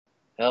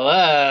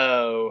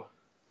Hello.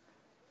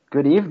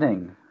 Good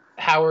evening.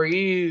 How are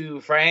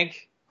you,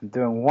 Frank? I'm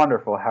doing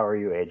wonderful. How are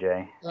you,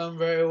 AJ? I'm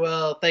very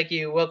well. Thank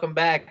you. Welcome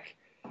back.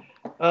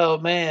 Oh,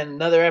 man.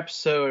 Another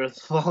episode of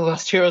the Long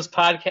Lost Heroes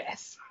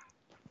podcast.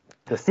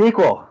 The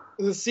sequel.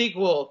 The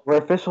sequel.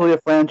 We're officially a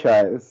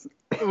franchise.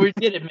 We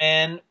did it,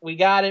 man. We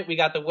got it. We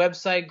got the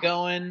website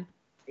going.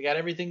 We got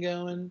everything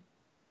going.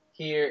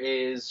 Here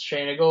is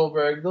Shayna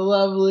Goldberg, the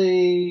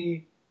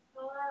lovely.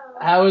 Hello.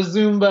 How is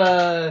Zumba?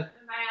 Am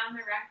I on the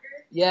record?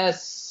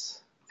 Yes.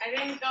 I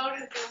didn't go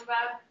to Zumba.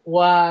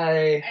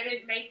 Why? I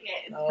didn't make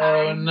it in Oh,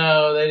 time.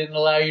 no. They didn't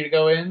allow you to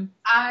go in?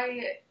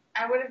 I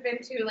would have been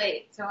too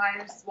late, so I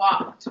just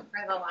walked for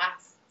the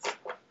last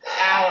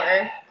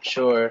hour.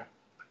 Sure.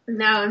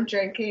 Now I'm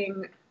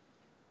drinking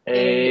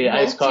A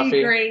iced coffee.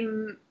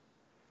 multi-grain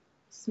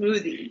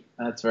smoothie.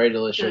 That's very And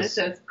it's delicious.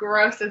 as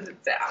gross as it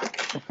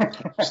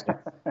sounds.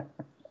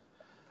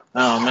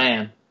 Oh,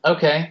 man.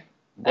 Okay.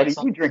 What are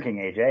Excellent. you drinking,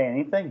 AJ?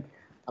 Anything?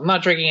 I'm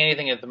not drinking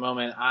anything at the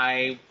moment.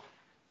 I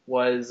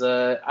was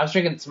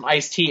drinking some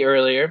iced tea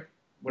earlier.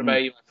 What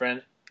about you, my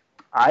friend?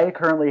 I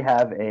currently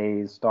have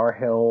a Star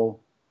Hill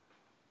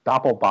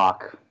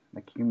Doppelbock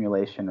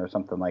accumulation or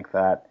something like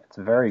that. It's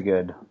very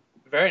good.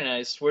 Very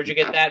nice. Where'd you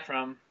get that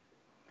from?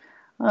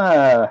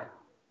 I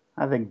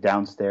think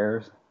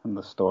downstairs in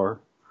the store.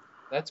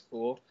 That's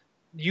cool.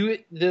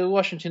 The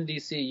Washington,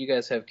 D.C., you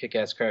guys have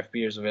kick-ass craft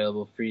beers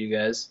available for you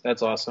guys.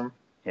 That's awesome.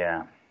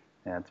 Yeah,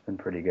 it's been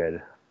pretty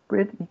good.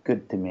 Pretty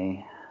good to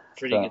me.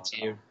 Pretty So- good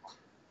to you.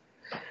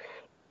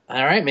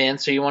 All right, man.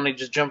 So you want to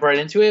just jump right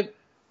into it?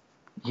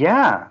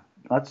 Yeah,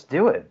 let's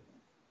do it.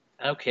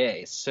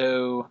 Okay,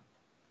 so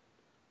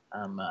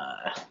I'm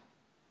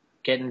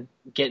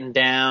getting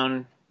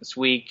down this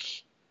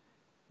week.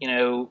 You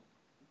know,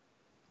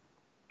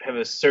 have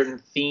a certain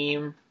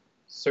theme,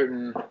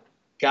 certain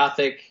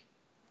gothic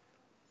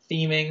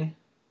theming,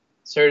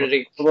 certain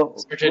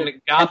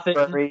gothic,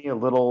 Very, a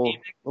little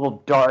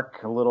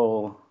dark, a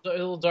little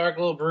dark, a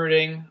little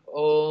brooding, a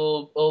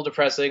little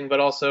depressing, but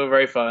also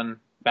very fun.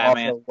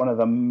 Batman. Also one of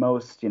the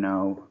most,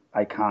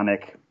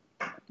 iconic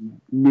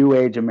New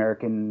Age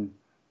American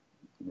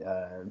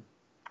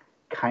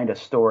kind of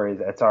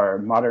stories. It's our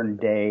modern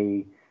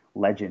day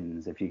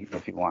legends, if you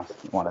want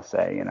to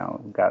say.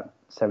 We've got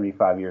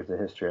 75 years of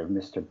history of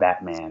Mr.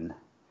 Batman.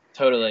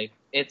 Totally.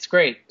 It's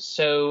great.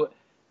 So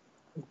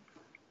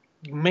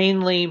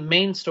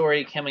main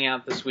story coming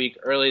out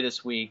early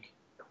this week,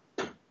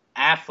 Ben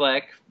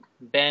Affleck,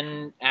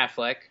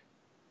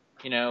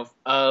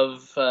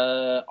 of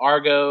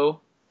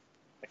Argo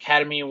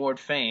Academy Award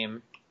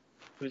fame,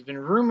 who's been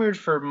rumored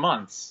for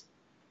months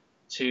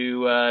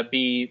to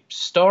be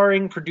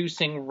starring,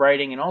 producing,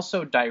 writing, and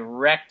also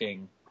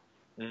directing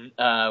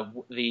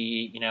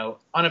the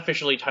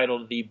unofficially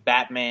titled The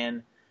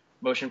Batman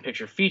motion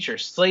picture feature,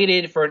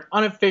 slated for an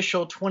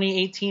unofficial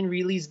 2018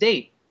 release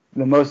date.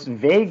 The most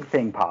vague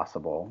thing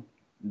possible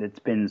that's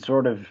been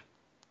sort of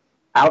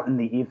out in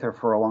the ether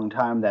for a long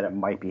time that it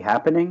might be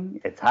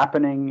happening. It's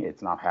happening.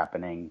 It's not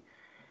happening.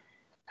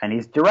 And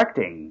he's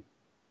directing.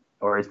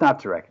 Or he's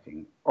not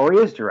directing. Or he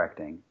is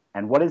directing.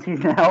 And what is he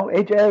now,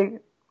 AJ?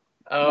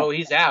 Oh,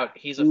 he's out.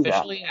 He's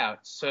officially out.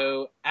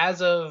 So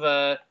as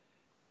of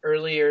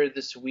earlier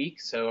this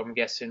week, so I'm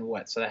guessing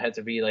what? So that had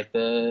to be like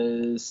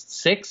the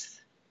 6th?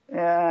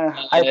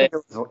 Yeah, I think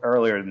it was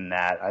earlier than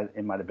that.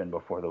 It might have been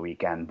before the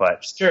weekend,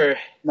 but sure.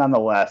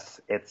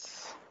 Nonetheless,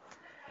 it's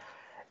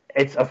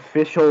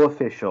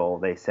official.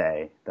 They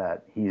say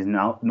that he's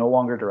no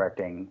longer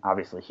directing.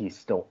 Obviously, he's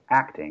still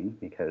acting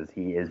because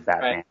he is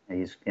Batman. Right.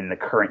 He's in the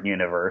current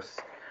universe.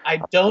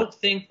 I don't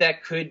think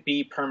that could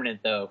be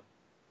permanent, though.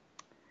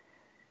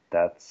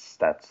 That's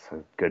a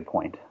good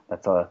point.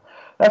 That's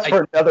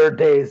for another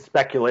day's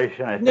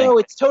speculation. I think.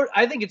 No,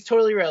 I think it's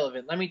totally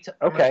relevant. I'm going to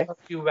talk to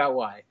you about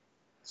why.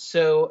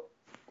 So,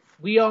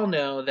 we all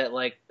know that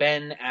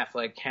Ben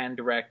Affleck can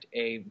direct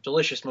a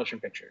delicious motion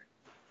picture,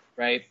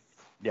 right?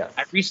 Yes.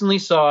 I recently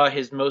saw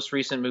his most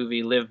recent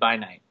movie, Live by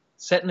Night,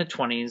 set in the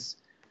 20s.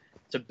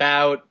 It's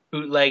about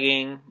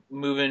bootlegging,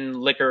 moving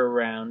liquor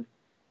around,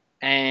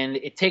 and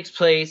it takes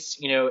place,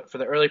 for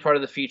the early part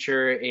of the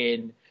feature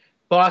in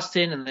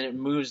Boston, and then it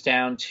moves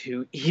down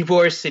to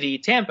Ybor City,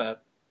 Tampa.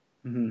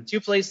 Mm-hmm.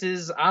 Two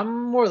places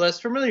I'm more or less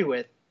familiar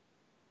with.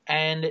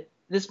 And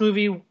this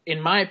movie, in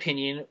my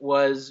opinion,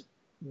 was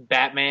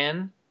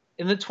Batman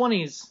in the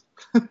 20s.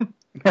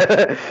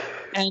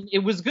 And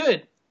it was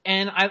good.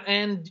 And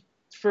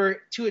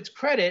to its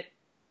credit,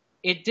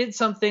 it did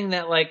something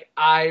that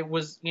I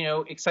was,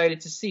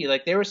 excited to see.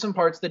 There were some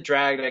parts that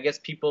dragged. I guess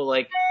people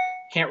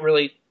can't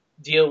really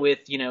deal with,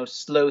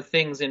 slow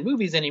things in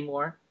movies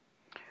anymore.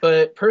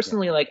 But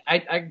personally,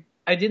 I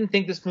didn't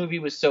think this movie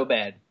was so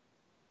bad.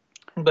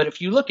 But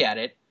if you look at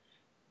it,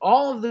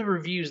 all of the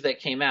reviews that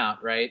came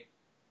out, right,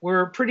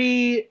 were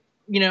pretty,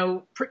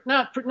 not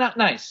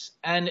nice.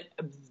 And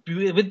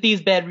with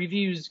these bad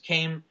reviews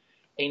came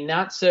a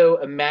not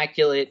so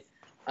immaculate,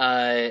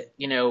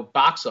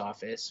 box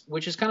office,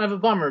 which is kind of a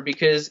bummer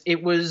because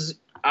it was,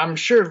 I'm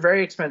sure,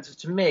 very expensive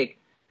to make.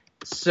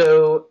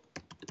 So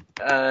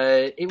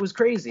it was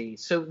crazy.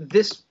 So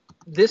this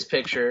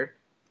picture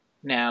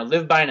now,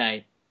 Live by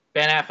Night,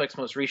 Ben Affleck's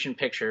most recent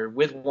picture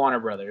with Warner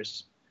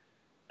Brothers.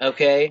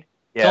 Okay,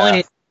 it's Yeah.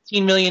 only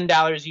 $18 million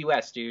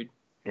US, dude.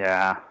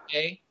 Yeah.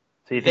 Okay,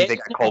 So you think they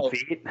got cold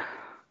feet?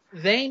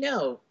 They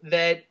know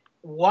that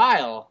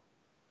while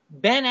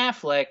Ben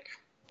Affleck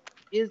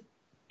is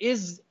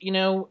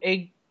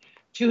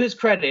to his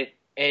credit,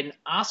 an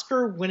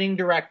Oscar-winning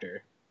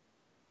director.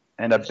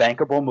 And a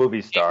bankable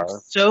movie star.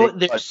 So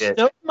there's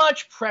so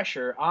much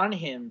pressure on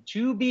him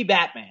to be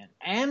Batman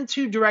and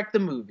to direct the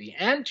movie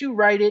and to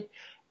write it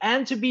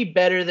and to be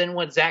better than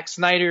what Zack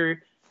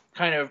Snyder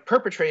kind of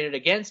perpetrated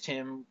against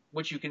him,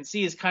 which you can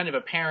see is kind of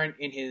apparent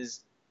in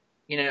his,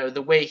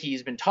 the way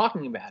he's been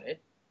talking about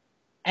it.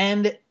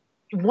 And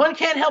one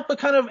can't help but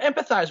kind of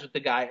empathize with the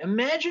guy.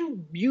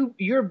 Imagine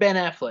you're Ben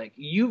Affleck.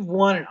 You've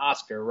won an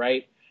Oscar,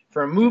 right?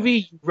 For a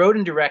movie you wrote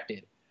and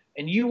directed.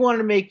 And you want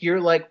to make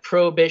your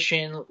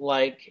prohibition,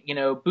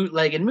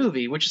 bootlegging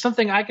movie, which is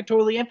something I could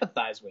totally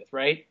empathize with,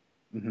 right?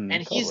 Mm-hmm,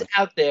 and he's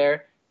out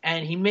there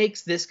and he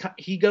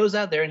goes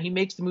out there and he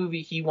makes the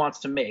movie he wants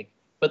to make.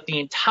 But the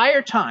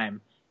entire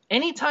time,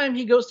 anytime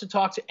he goes to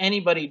talk to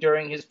anybody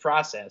during his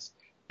process,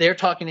 they're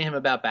talking to him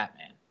about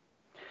Batman.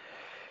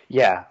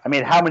 Yeah, I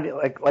mean, how many,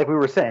 like we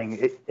were saying,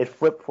 it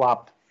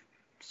flip-flopped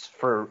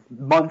for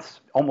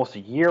months, almost a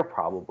year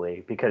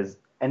probably, because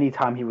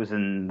anytime he was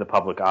in the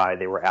public eye,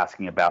 they were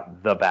asking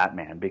about the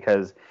Batman.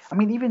 Because, I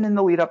mean, even in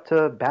the lead up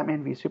to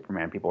Batman v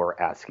Superman, people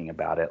were asking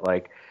about it.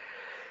 Like,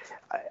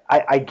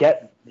 I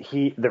get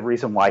the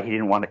reason why he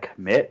didn't want to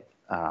commit.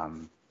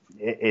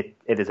 It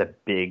is a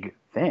big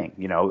thing.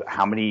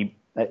 How many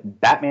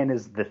Batman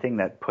is the thing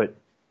that put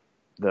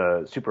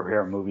the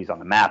superhero movies on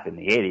the map in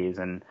the 80s,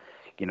 and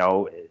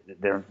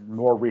they're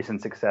more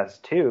recent success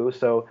too.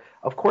 So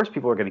of course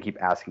people are going to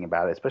keep asking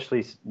about it,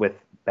 especially with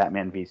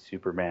Batman v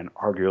Superman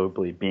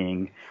arguably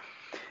being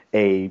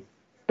a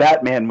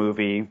Batman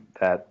movie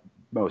that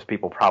most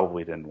people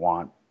probably didn't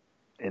want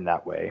in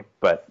that way.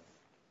 But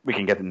we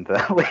can get into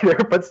that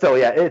later. But still,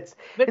 yeah, it's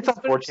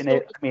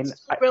unfortunate.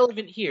 It's still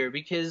relevant here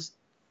because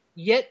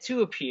yet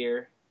to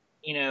appear,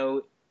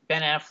 Ben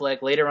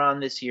Affleck later on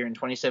this year in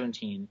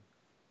 2017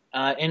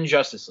 in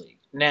Justice League.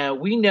 Now,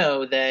 we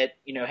know that,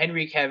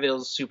 Henry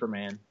Cavill's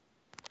Superman,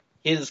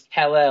 his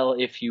Kal-El,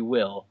 if you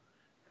will,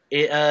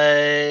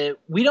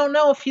 we don't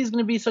know if he's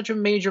going to be such a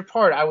major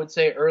part, I would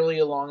say, early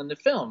along in the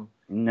film.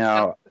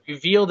 No.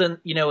 Revealed in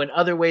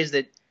other ways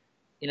that,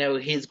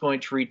 he's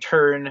going to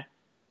return,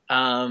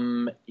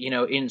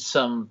 in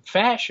some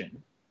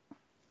fashion.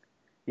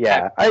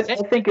 Yeah, I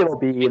think it'll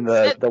be in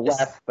the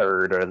last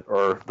third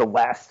or the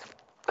last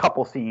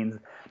couple scenes.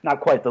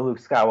 Not quite the Luke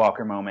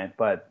Skywalker moment,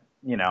 but,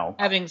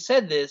 Having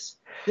said this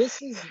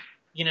is,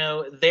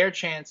 their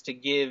chance to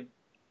give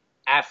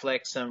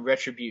Affleck some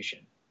retribution.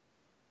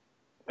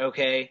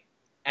 Okay?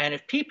 And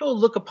if people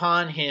look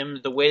upon him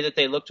the way that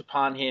they looked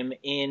upon him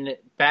in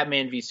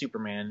Batman v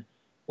Superman,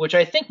 which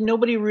I think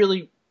nobody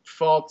really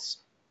faults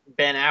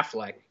Ben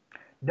Affleck.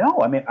 No,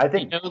 I mean, I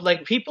think...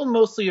 people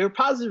mostly are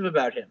positive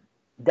about him.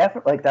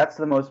 Definitely, that's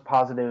the most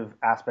positive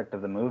aspect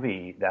of the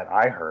movie that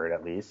I heard,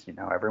 at least.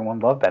 Everyone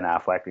loved Ben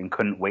Affleck and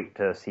couldn't wait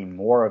to see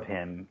more of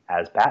him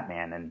as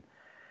Batman. And,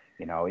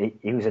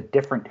 he was a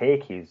different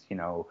take. He's,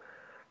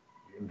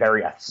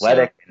 very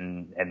athletic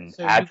and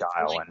so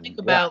agile. And think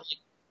about,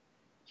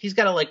 he's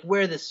got to,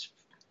 wear this,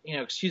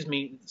 excuse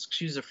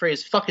the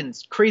phrase, fucking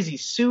crazy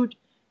suit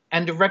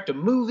and direct a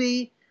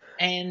movie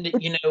and,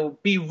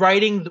 be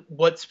writing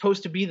what's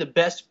supposed to be the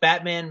best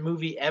Batman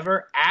movie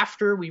ever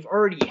after we've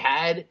already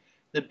had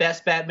the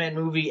best Batman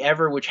movie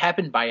ever, which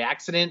happened by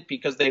accident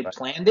because they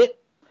planned it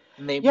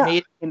and they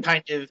made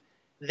it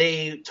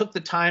they took the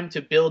time to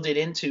build it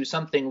into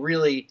something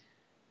really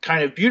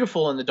kind of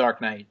beautiful in The Dark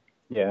Knight.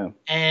 Yeah.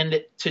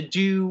 And to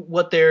do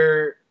what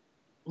they're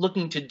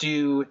looking to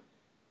do,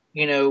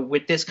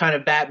 with this kind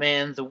of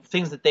Batman, the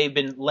things that they've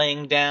been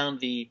laying down,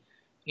 the,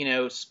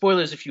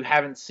 spoilers if you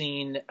haven't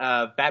seen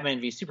Batman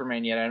v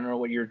Superman yet, I don't know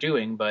what you're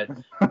doing, but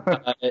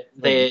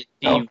the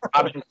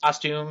Robin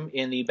costume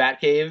in the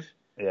Batcave.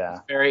 Yeah.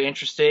 Very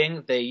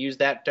interesting. They use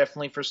that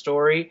definitely for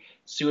story.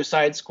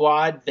 Suicide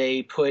Squad,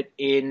 they put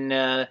in,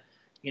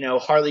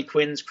 Harley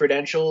Quinn's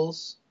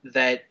credentials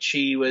that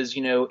she was,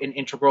 an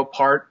integral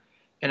part,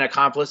 an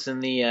accomplice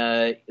in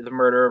the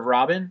murder of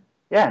Robin.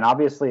 Yeah, and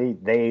obviously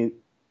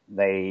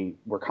they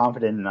were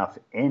confident enough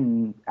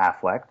in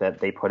Affleck that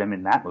they put him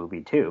in that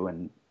movie too.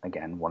 And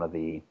again, one of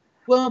the...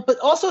 Well, but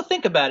also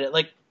think about it.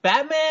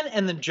 Batman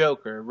and the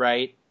Joker,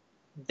 right?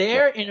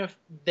 They're in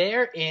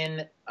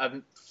a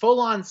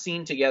full-on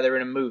scene together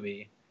in a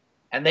movie,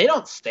 and they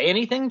don't say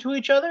anything to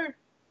each other.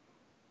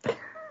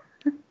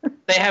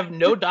 They have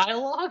no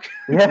dialogue.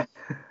 Yeah,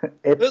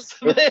 there's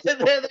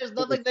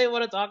nothing they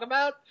want to talk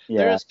about.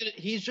 Yeah,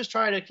 he's just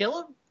trying to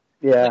kill him.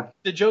 Yeah,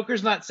 the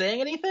Joker's not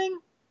saying anything.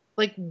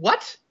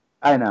 What?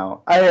 I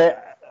know.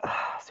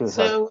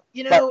 So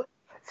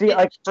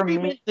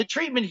the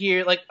treatment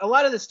here, a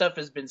lot of this stuff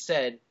has been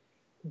said,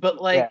 but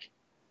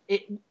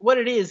what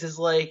it is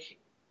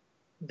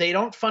they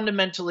don't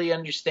fundamentally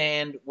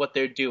understand what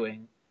they're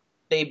doing.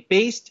 They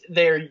based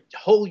their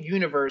whole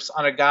universe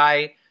on a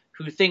guy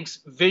who thinks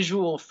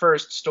visual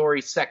first,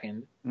 story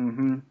second.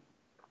 Mm-hmm.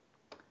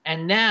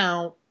 And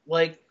now,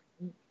 like,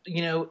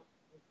 you know,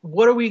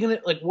 what are we gonna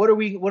like? What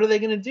are they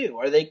gonna do?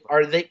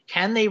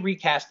 Can they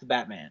recast the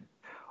Batman?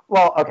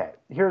 Well, okay.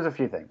 Here's a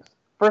few things.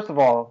 First of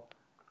all,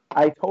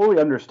 I totally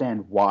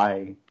understand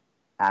why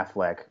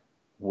Affleck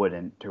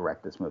wouldn't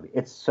direct this movie.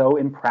 It's so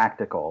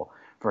impractical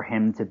for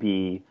him to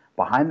be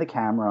behind the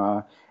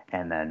camera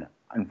and then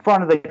in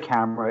front of the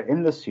camera,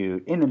 in the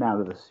suit, in and out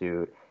of the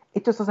suit.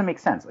 It just doesn't make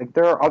sense. Like,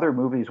 there are other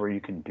movies where you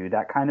can do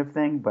that kind of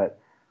thing, but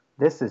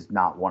this is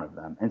not one of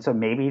them. And so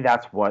maybe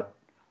that's what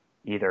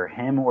either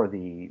him or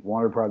the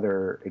Warner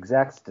Brother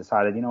execs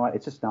decided, you know what,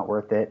 it's just not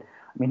worth it.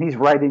 I mean, he's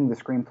writing the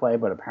screenplay,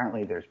 but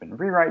apparently there's been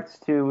rewrites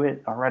to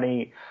it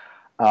already.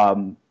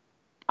 Um,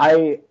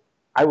 I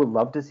would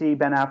love to see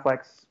Ben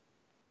Affleck's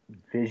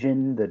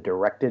vision, the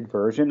directed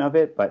version of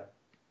it, but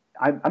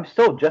I'm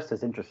still just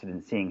as interested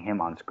in seeing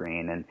him on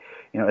screen, and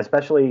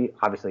especially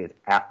obviously it's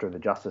after the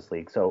Justice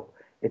League, so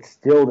it's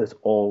still this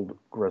old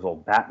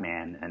grizzled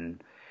Batman,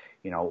 and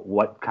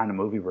what kind of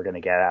movie we're going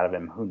to get out of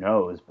him, who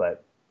knows?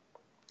 But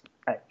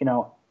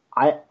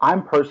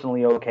I'm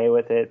personally okay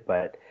with it,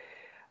 but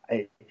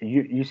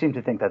you seem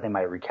to think that they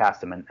might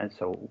recast him, and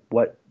so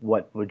what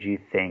would you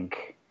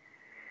think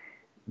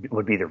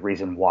would be the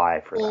reason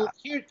why for that?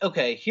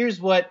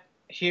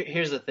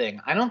 Here's the thing.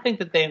 I don't think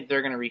that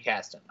they're going to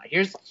recast him.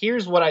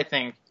 Here's what I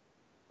think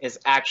is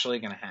actually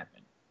going to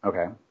happen.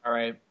 Okay. All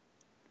right.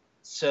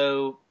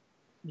 So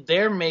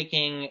they're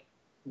making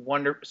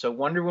Wonder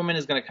Woman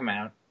is going to come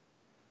out.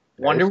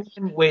 Nice. Wonder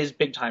Woman weighs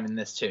big time in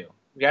this too.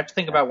 You have to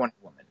think about Wonder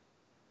Woman.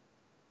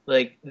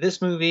 Like,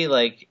 this movie,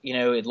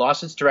 it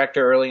lost its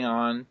director early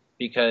on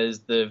because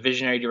the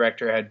visionary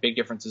director had big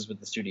differences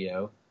with the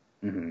studio.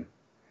 Mm-hmm.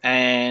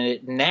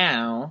 And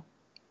now,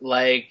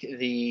 it's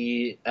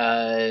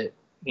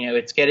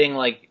getting,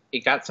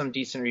 it got some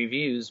decent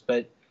reviews,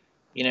 but,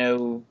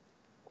 it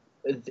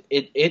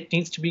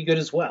needs to be good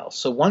as well.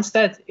 So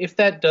if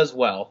that does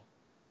well,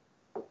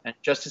 and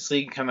Justice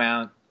League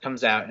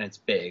comes out and it's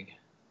big,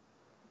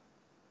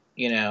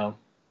 and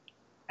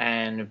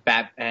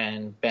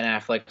Ben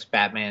Affleck's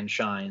Batman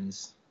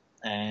shines,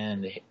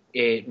 and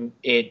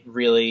it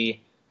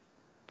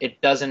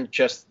doesn't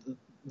just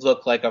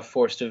look like a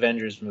forced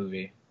Avengers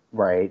movie.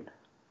 Right.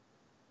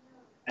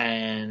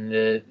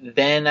 And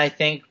then I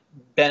think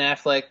Ben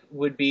Affleck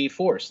would be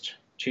forced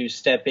to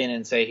step in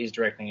and say he's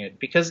directing it.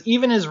 Because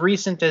even as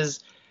recent as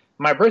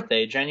my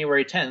birthday,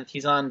 January 10th,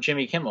 he's on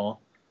Jimmy Kimmel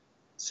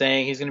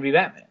saying he's going to be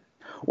Batman.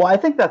 Well, I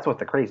think that's what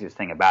the craziest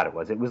thing about it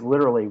was. It was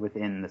literally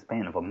within the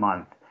span of a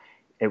month.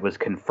 It was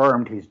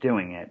confirmed he's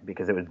doing it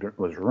because it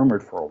was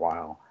rumored for a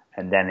while,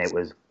 and then it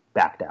was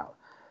backed out.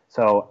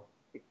 So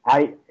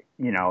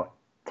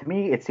to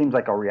me, it seems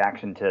like a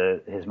reaction to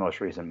his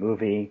most recent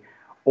movie,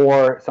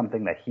 or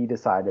something that he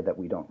decided that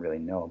we don't really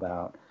know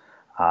about.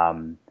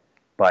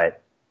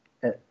 But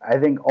I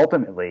think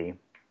ultimately,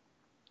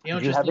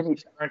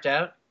 he's burnt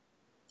out.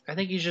 I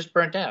think he's just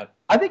burnt out.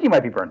 I think he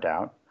might be burnt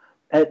out.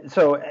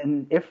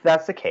 And if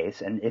that's the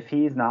case, and if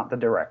he's not the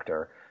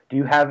director, do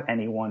you have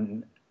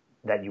anyone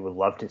that you would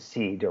love to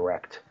see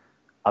direct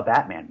a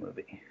Batman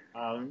movie?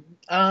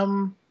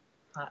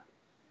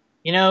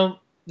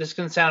 This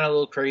can sound a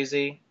little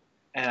crazy,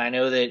 and I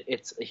know that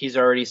he's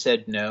already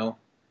said no,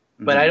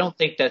 but I don't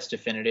think that's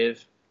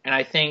definitive. And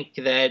I think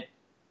that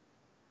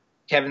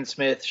Kevin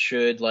Smith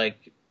should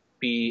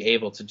be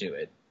able to do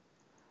it.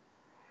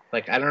 I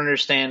don't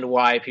understand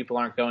why people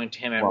aren't going to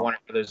him at Warner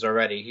Brothers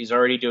already. He's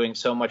already doing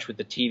so much with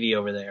the TV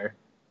over there.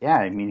 Yeah,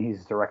 I mean,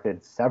 he's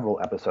directed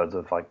several episodes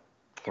of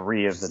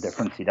 3 of the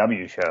different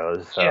CW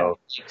shows. So,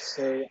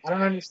 so I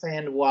don't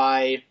understand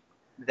why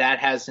that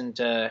hasn't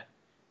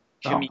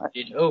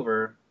commuted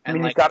over. I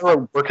mean, he's got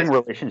a working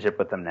relationship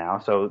with them now.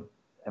 So,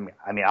 I mean,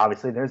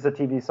 obviously, there's the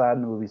TV side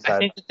and the movie side. I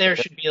think that there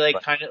should be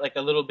kind of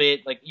a little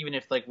bit, even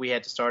if we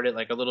had to start it,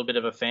 a little bit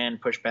of a fan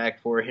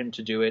pushback for him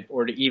to do it,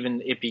 or to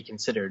even it be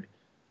considered.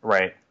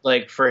 Right.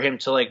 For him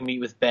to meet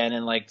with Ben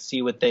and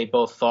see what they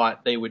both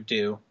thought they would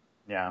do.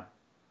 Yeah.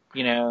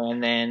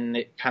 And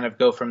then kind of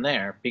go from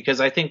there. Because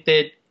I think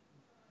that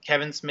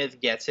Kevin Smith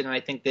gets it, and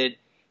I think that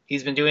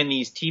he's been doing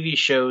these TV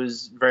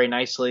shows very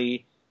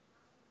nicely,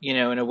 in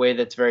a way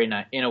that's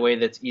in a way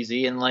that's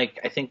easy. And I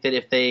think that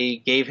if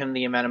they gave him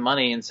the amount of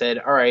money and said,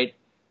 all right,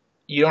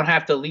 you don't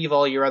have to leave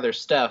all your other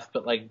stuff,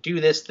 but do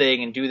this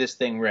thing and do this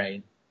thing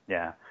right.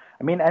 Yeah.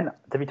 I mean, and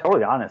to be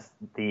totally honest,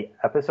 the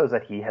episodes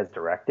that he has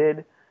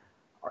directed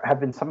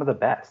have been some of the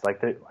best. I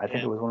think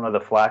it was one of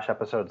the Flash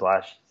episodes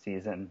last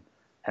season,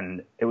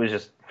 and it was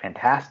just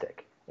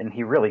fantastic. And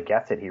he really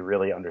gets it. He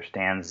really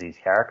understands these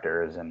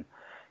characters, and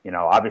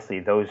obviously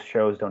those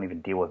shows don't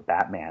even deal with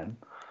Batman,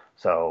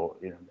 so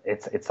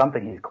it's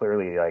something he's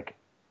clearly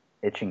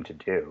itching to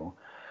do.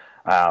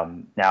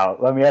 Now,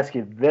 let me ask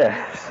you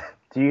this: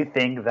 do you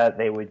think that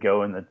they would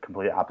go in the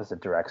complete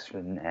opposite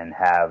direction and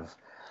have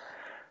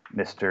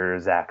Mr.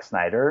 Zack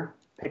Snyder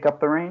pick up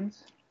the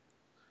reins?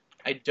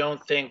 I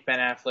don't think Ben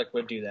Affleck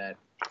would do that.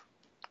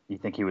 You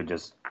think he would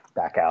just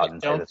back I out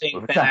and say don't this think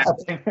movie's Ben not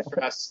Affleck happening?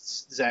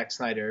 trusts Zack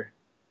Snyder.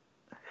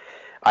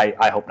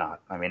 I hope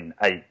not. I mean,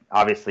 I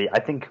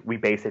think we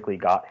basically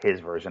got his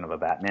version of a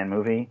Batman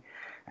movie,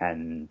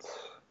 and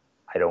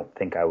I don't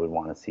think I would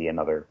want to see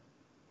another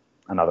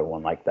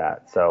one like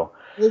that. So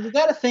Well, you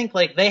got to think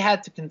like they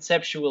had to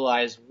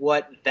conceptualize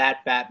what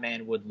that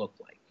Batman would look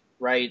like,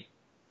 right?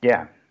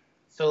 yeah,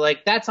 So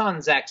like that's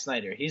on Zack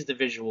Snyder. He's the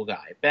visual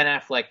guy. Ben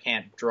Affleck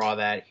can't draw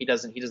that. He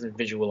doesn't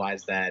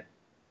visualize that.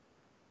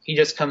 He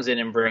just comes in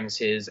and brings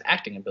his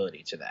acting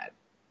ability to that.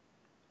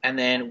 And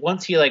then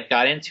once he like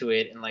got into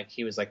it and like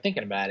he was like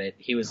thinking about it,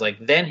 he was like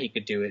then he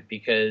could do it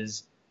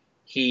because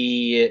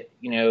he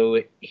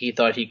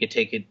thought he could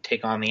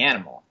take on the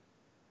animal.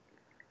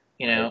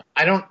 Right.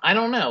 I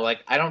don't know. Like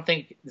I don't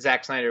think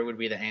Zack Snyder would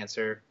be the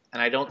answer,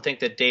 and I don't think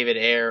that David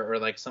Ayer or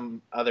like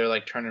some other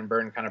like turn and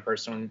burn kind of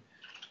person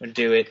would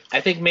do it. I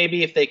think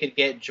maybe if they could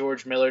get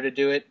George Miller to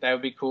do it, that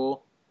would be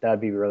cool. That'd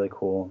be really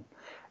cool.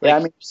 Yeah, Like I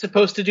he mean, was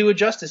supposed to do a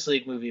Justice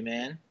League movie,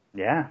 man.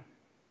 yeah,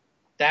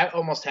 That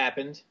almost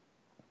happened.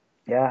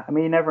 yeah. I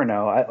mean, you never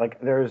know.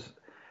 There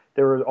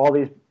were all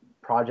these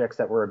projects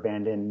that were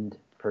abandoned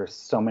for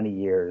so many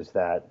years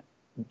that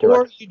Or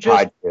directors you just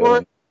tried to.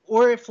 And,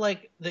 or if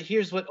like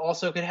here's what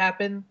also could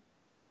happen.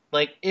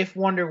 Like if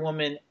Wonder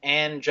Woman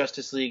and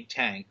Justice League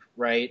tank,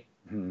 right?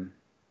 hmm,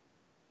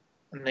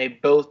 And they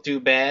both do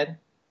bad,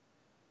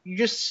 you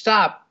just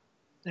stop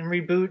and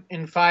reboot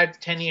in 5 to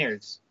 10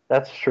 years.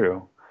 that's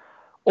true.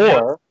 You know,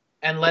 Or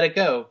and let it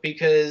go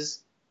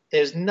because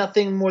there's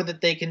nothing more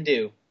that they can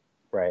do.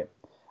 right.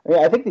 I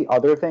mean, I think the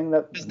other thing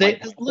that Because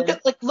might look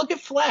happen. at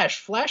Flash.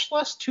 Flash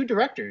lost 2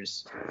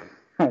 directors.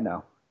 I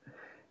know.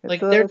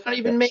 Like It's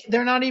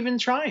they're not even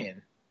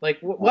trying. Like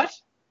what?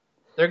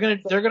 They're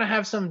gonna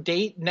have some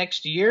date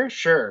next year?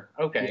 Sure,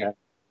 okay. yeah.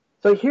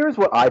 So here's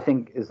what I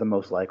think is the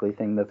most likely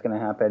thing that's going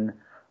to happen.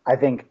 I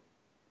think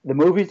the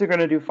movies are going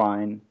to do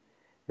fine.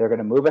 They're going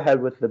to move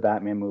ahead with the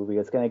Batman movie.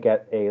 It's going to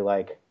get a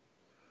like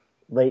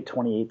late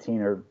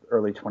 2018 or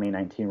early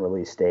 2019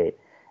 release date,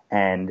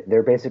 and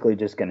they're basically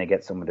just going to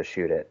get someone to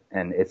shoot it,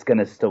 and it's going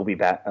to still be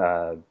Ben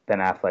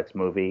Affleck's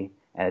movie,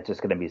 and it's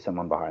just going to be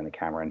someone behind the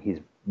camera, and he's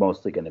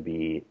mostly going to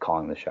be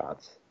calling the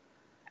shots.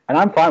 And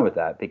I'm fine with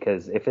that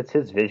because if it's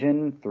his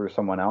vision through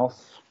someone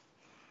else,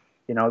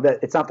 that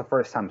it's not the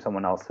first time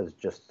someone else has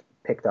just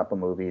picked up a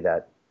movie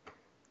that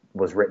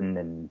was written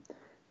and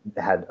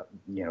had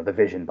the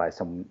vision by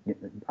someone.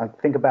 I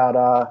think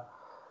about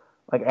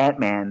like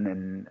Ant-Man,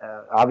 and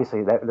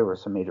obviously there were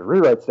some major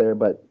rewrites there,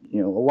 but a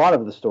lot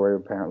of the story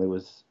apparently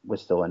was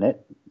still in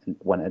it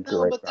when Edgar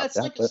No, Wright but dropped that's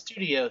out. like a But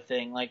studio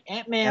thing. Like yeah,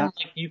 Ant-Man,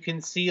 like you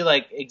can see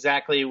like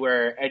exactly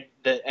where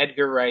the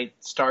Edgar Wright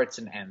starts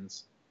and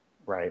ends.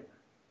 right.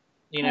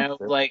 You That's know,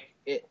 true. like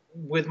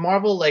with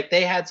Marvel, like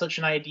they had such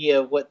an idea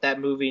of what that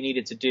movie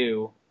needed to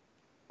do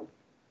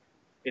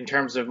in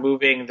terms of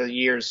moving the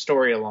year's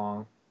story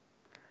along.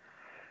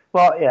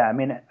 Well, yeah. I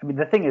mean,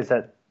 the thing is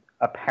that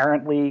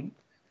apparently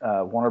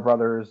Warner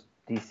Brothers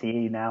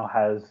DC now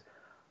has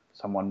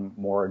someone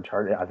more in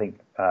charge. I think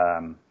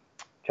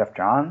Jeff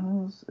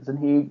Johns, isn't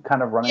he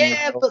kind of running the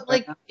Yeah, show but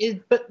right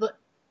now?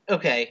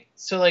 okay,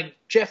 so like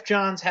Jeff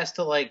Johns has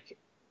to like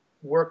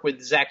work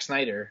with Zack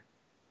Snyder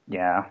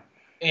Yeah,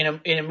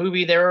 in a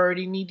movie they're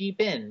already knee deep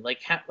in.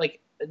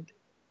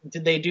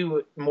 Did they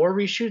do more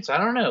reshoots? I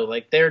don't know.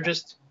 Like they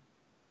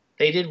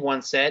did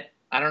one set.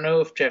 I don't know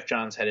if Jeff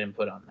Johns had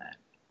input on that.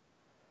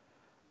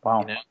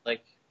 wow.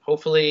 Like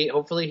hopefully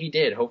he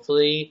did.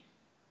 Hopefully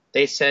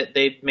they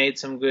made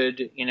some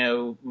good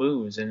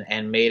moves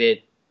and made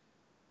it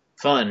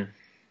fun.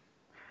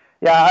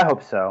 Yeah, I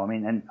hope so. I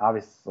mean, and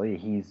obviously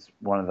he's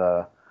one of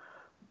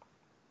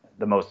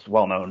the most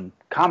well-known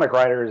comic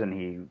writers, and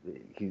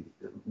he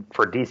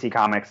for DC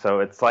Comics, so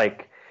it's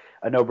like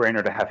a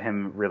no-brainer to have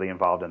him really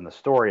involved in the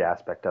story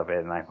aspect of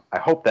it. And I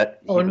hope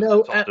that he was a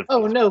result of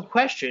these. No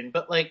question.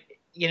 But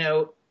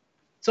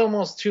it's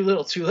almost too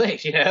little, too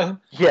late. Yeah,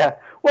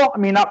 well, I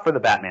mean, not for the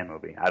Batman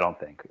movie. I don't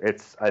think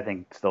I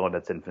think still in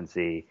its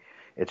infancy.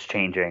 It's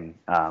changing.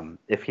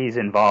 If he's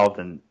involved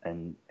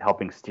in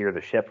helping steer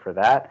the ship for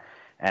that,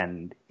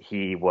 and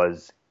he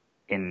was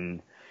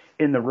in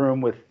the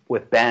room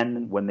with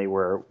Ben when they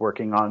were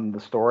working on the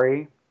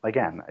story.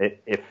 Again,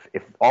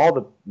 if all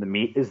the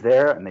meat is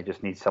there and they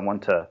just need someone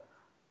to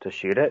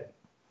shoot it,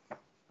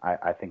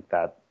 I think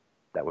that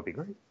would be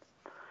great.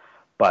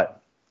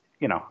 But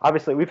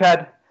obviously we've had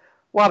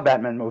a lot of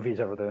Batman movies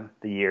over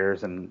the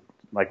years, and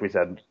like we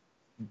said,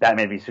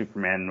 Batman v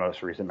Superman,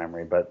 most recent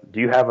memory. But do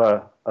you have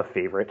a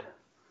favorite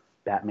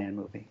Batman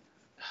movie?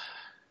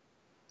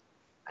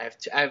 I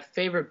have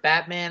favorite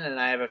Batman and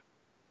I have a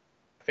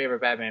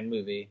favorite Batman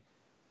movie.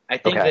 I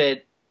think Okay.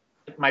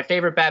 that my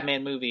favorite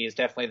Batman movie is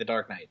definitely The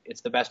Dark Knight.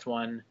 It's the best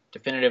one,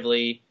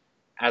 definitively.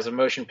 As a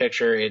motion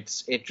picture,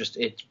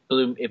 it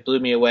blew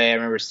me away. I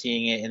remember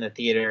seeing it in the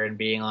theater and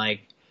being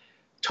like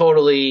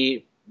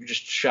totally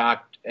just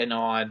shocked and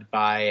awed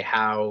by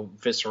how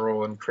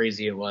visceral and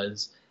crazy it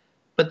was.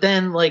 But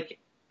then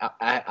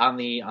on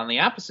the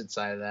opposite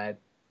side of that,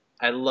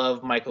 I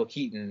love Michael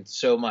Keaton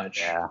so much.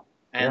 Yeah.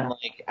 And Yeah.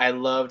 like I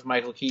loved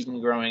Michael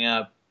Keaton growing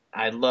up.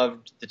 I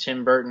loved the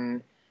Tim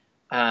Burton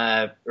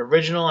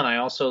original, and I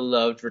also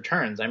loved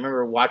Returns. I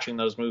remember watching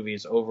those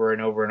movies over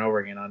and over and over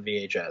again on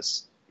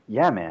VHS.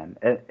 Yeah, man.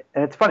 And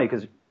it's funny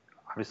because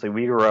obviously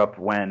we grew up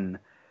when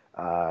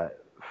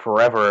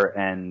Forever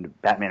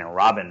and Batman and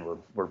Robin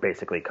were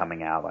basically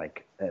coming out.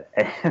 Like,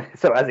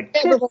 so as a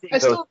Yeah, kid, but seeing I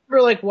those, still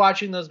remember like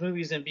watching those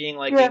movies and being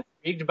like Yeah.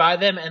 intrigued by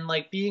them, and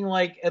like being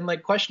like and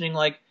like questioning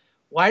like,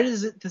 why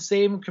is it the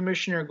same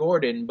Commissioner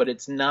Gordon but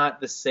it's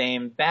not the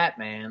same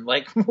Batman?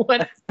 Like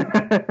what?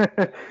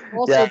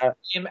 Also yeah, the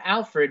same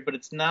Alfred but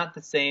it's not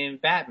the same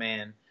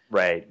Batman.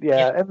 right,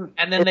 yeah,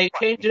 And then they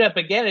change it up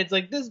again. It's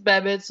like this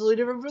Batman's totally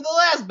different from the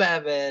last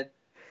Batman.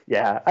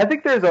 yeah. I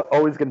think there's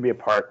always going to be a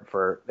part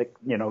for like,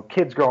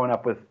 kids growing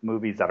up with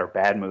movies that are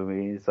bad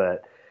movies.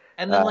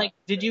 And then, like,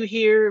 did you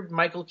hear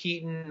Michael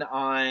Keaton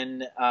on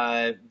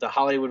the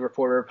Hollywood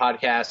Reporter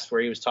podcast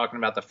where he was talking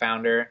about The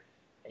Founder?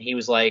 And he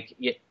was like,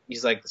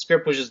 he's like, the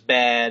script was just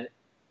bad.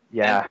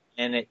 Yeah,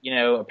 And it,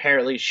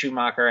 apparently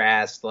Schumacher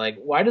asked, like,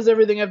 why does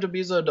everything have to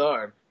be so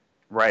dark?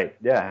 right,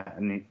 yeah,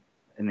 and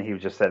he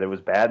just said it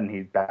was bad, and he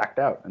backed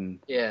out, and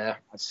Yeah.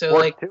 So,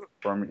 worked like, too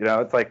for him.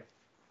 It's like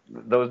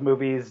those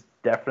movies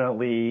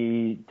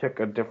definitely took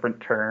a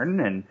different turn,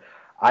 and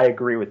I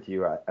agree with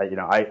you.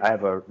 I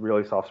have a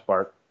really soft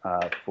spot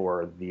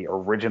for the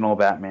original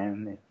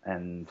Batman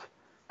and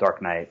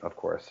Dark Knight, of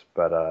course,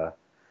 but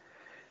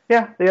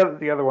yeah,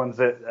 the other ones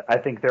that I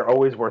think they're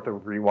always worth a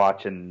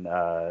rewatch. And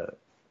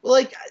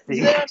like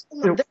there's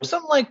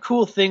some like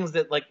cool things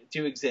that like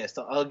do exist.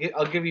 I'll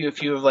give you a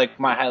few of like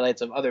my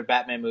highlights of other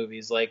Batman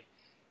movies. Like,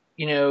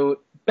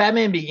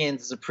 Batman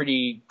Begins is a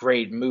pretty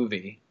great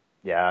movie.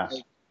 yeah,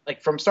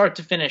 Like from start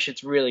to finish,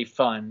 it's really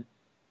fun.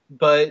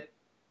 But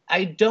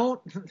I don't.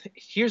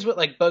 Here's what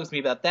like bugs me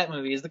about that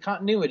movie is the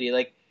continuity.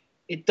 Like,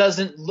 it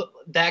doesn't look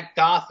that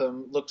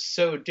Gotham looks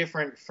so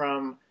different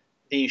from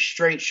the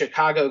straight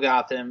Chicago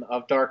Gotham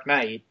of Dark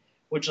Knight,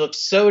 which looks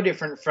so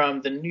different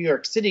from the New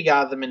York City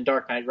Gotham in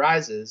Dark Knight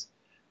Rises.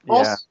 Yeah.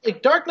 Also,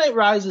 like Dark Knight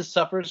Rises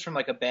suffers from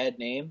like a bad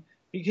name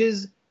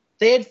because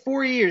they had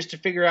 4 years to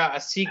figure out a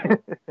sequel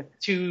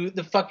to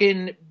the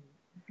fucking,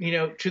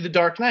 to the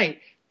Dark Knight.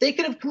 They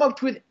could have come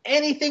up with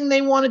anything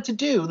they wanted to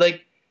do.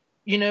 Like,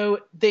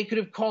 they could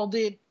have called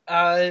it,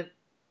 the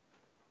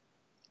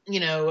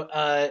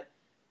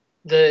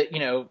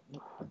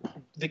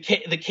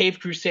Cave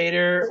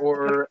Crusader,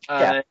 or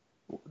Yeah.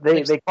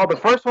 They called the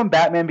first one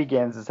Batman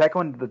Begins, the second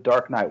one The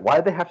Dark Knight. Why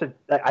did they have to?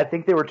 I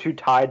think they were too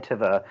tied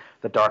to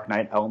the Dark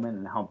Knight element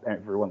and how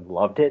everyone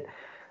loved it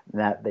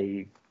that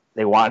they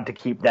wanted to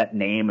keep that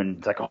name, and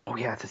it's like, oh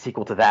yeah, it's a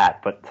sequel to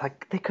that. But it's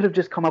like they could have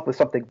just come up with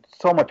something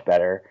so much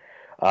better.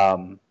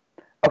 Okay,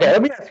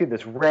 let me ask you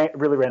this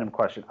really random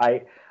question.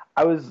 I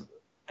was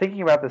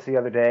thinking about this the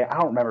other day. I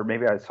don't remember.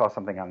 Maybe I saw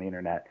something on the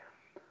internet.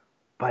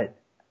 But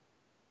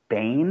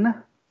Bane,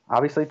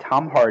 obviously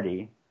Tom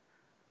Hardy.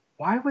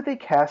 Why would they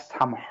cast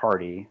Tom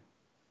Hardy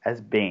as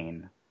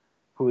Bane,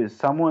 who is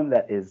someone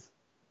that is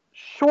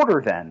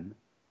shorter than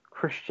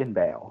Christian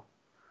Bale?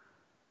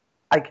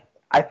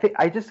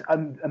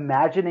 I'm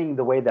imagining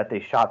the way that they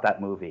shot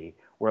that movie,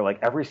 where like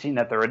every scene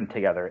that they're in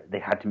together, they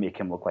had to make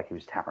him look like he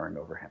was towering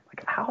over him.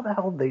 Like, how the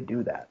hell did they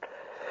do that?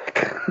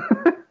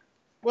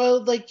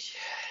 Well, like,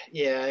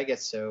 yeah, I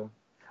guess so.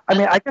 I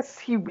mean, I guess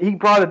he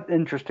brought an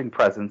interesting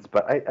presence,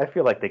 but I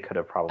feel like they could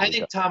have probably. I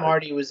think Tom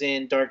Hardy was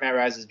in Dark Knight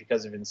Rises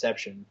because of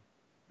Inception.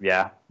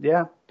 Yeah.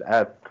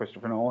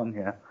 Christopher Nolan.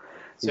 Yeah,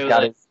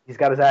 So he's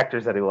got his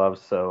actors that he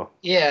loves. So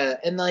yeah,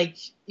 and like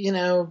he's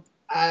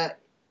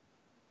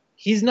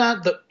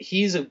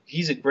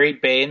a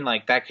great Bane.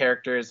 Like that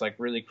character is like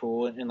really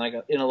cool in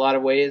a lot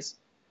of ways.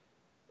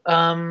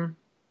 It's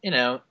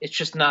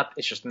just not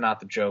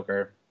the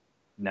Joker.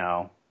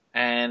 No.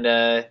 And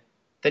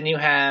then you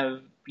have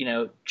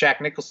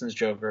Jack Nicholson's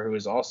Joker, who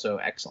is also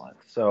excellent.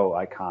 So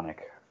iconic.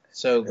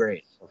 So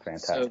great. So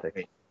fantastic. So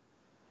great.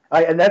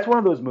 And that's one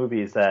of those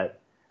movies that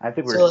I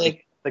think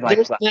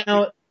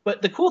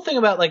but the cool thing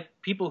about like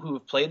people who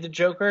have played the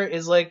Joker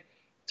is like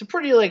it's a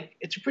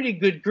pretty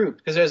good group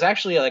because there's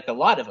actually like a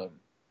lot of them.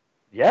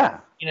 Yeah.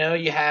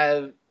 You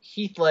have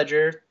Heath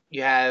Ledger,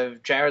 you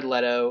have Jared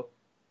Leto,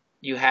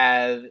 you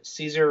have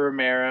Cesar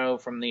Romero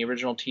from the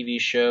original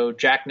TV show,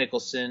 Jack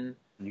Nicholson.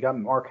 You got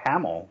Mark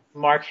Hamill.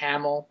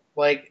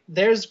 Like,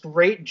 there's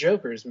great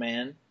Jokers,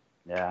 man.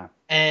 Yeah.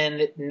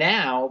 And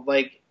now,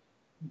 like,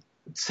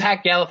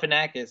 Zach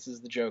Galifianakis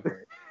is the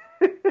Joker.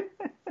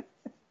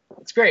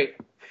 It's great.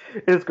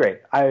 It's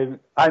great.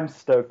 I'm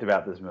stoked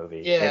about this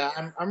movie.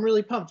 Yeah, I'm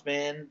really pumped,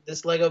 man.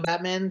 This Lego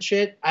Batman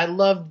shit. I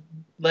love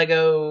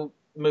Lego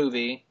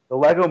Movie. The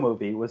Lego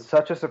Movie was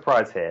such a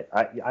surprise hit.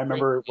 I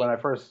remember when I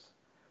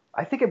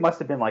think it must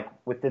have been like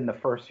within the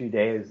first few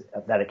days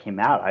that it came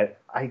out.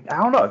 I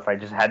don't know if I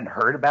just hadn't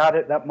heard about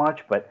it that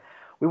much, but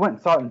we went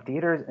and saw it in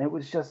theaters, and it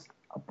was just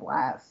a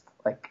blast.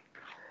 Like,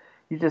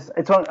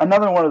 it's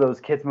another one of those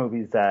kids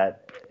movies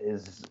that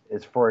is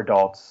for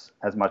adults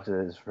as much as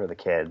it is for the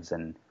kids,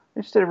 and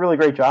they just did a really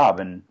great job.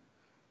 And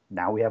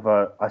now we have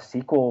a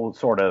sequel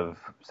sort of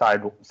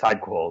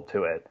sidequel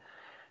to it,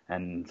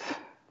 and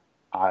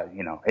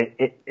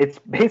it's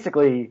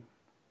basically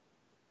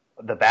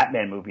the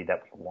Batman movie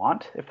that we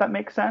want, if that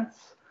makes sense.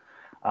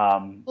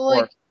 Well,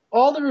 like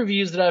all the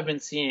reviews that I've been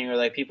seeing are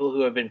like people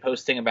who have been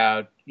posting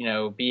about,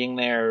 being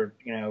there,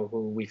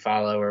 who we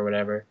follow or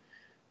whatever.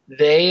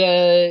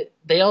 They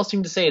all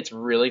seem to say it's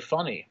really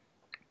funny.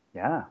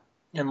 Yeah.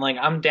 And like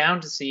I'm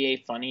down to see a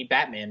funny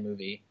Batman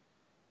movie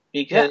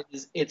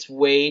because it's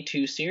way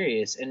too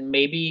serious, and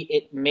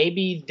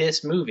maybe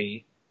this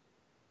movie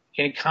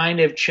can kind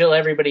of chill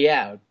everybody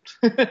out.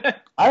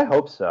 I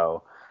hope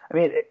so. I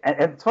mean, and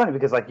it's funny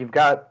because like you've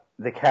got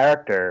the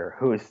character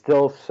who is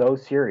still so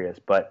serious,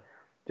 but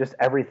just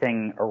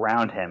everything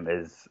around him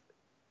is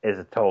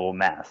a total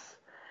mess.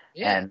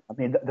 Yeah. And I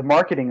mean, the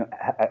marketing,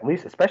 at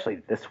least especially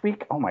this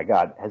week, oh my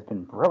God, has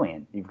been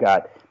brilliant. You've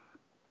got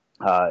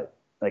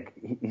like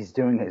he's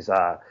doing his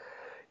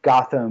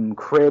Gotham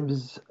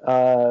Cribs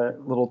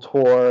little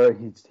tour.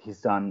 He's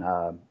done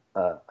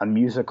a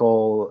music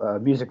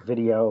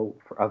video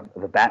of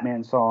the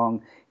Batman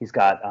song. He's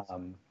got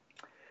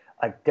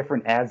like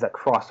different ads that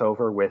cross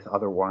over with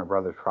other Warner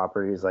Brothers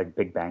properties like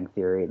Big Bang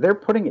Theory. They're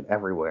putting it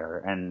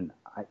everywhere, and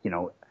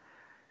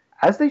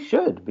as they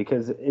should,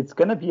 because it's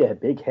going to be a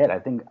big hit. I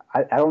think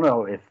I don't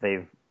know if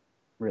they've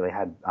really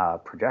had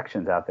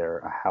projections out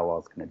there how well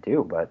it's going to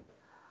do, but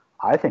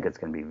I think it's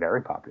going to be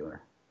very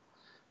popular.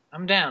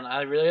 I'm down.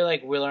 I really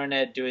like Will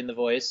Arnett doing the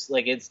voice.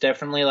 Like it's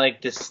definitely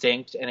like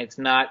distinct, and it's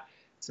not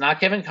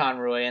Kevin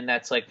Conroy, and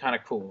that's like kind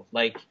of cool.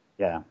 Like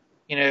yeah,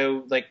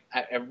 like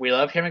we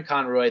love Kevin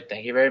Conroy.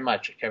 Thank you very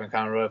much, Kevin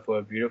Conroy, for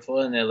a beautiful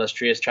and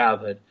illustrious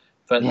childhood.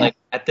 But like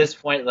at this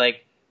point,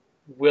 like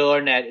Will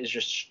Arnett is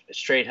just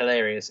straight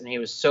hilarious, and he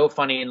was so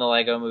funny in the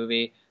Lego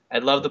Movie. I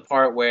love the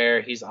part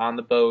where he's on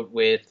the boat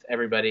with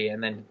everybody,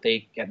 and then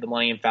they get the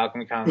Millennium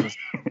Falcon comes,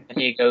 and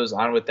he goes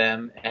on with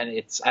them,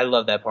 and I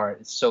love that part.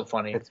 It's so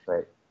funny. It's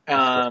great.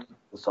 The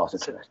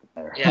sausage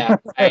there. Yeah,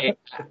 I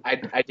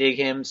dig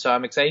him, so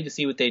I'm excited to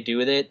see what they do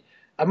with it.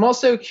 I'm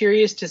also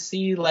curious to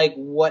see like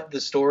what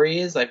the story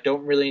is. I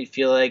don't really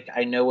feel like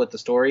I know what the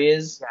story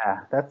is.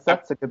 Yeah,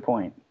 that's a good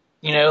point.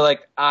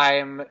 Like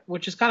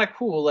which is kind of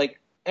cool.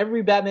 Like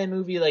every Batman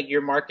movie, like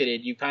you're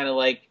marketed, you kind of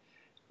like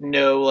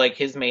know like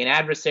his main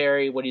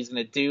adversary, what he's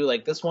gonna do.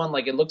 Like this one,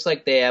 like it looks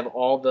like they have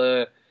all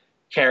the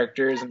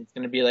characters, and it's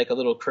gonna be like a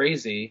little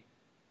crazy.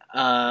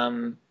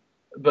 But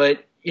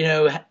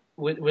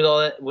with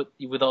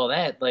all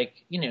that,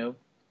 like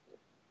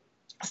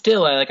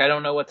still, I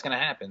don't know what's gonna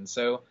happen.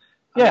 So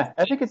yeah,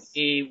 I think it's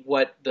see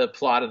what the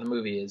plot of the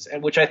movie is,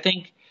 and which I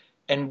think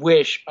and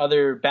wish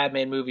other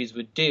Batman movies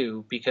would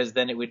do, because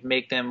then it would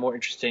make them more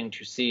interesting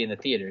to see in the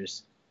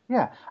theaters.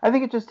 Yeah, I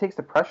think it just takes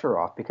the pressure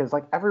off, because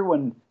like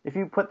everyone, if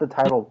you put the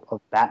title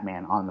of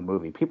Batman on the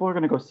movie, people are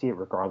going to go see it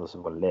regardless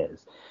of what it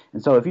is.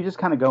 And so if you just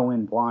kind of go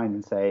in blind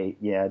and say,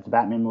 yeah, it's a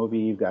Batman movie,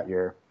 you've got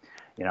your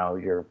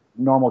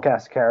normal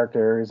cast of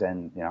characters,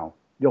 and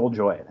you'll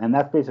enjoy it. And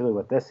that's basically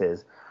what this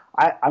is.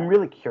 I'm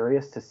really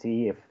curious to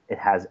see if it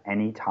has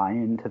any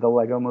tie-in to the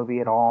Lego Movie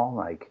at all,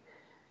 like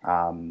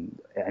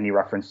any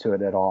reference to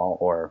it at all,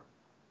 or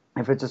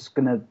if it's just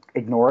going to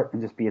ignore it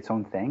and just be its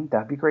own thing.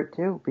 That'd be great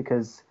too,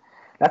 because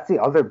that's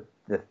the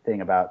thing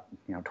about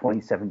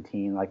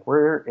 2017. Like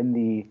we're in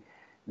the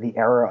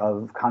era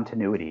of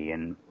continuity,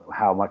 and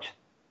how much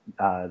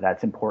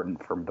that's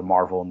important for the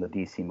Marvel and the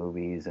DC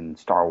movies and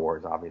Star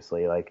Wars,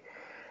 obviously. Like,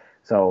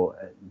 so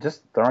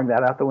just throwing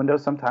that out the window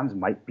sometimes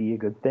might be a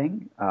good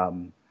thing.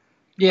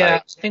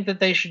 I think that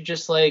they should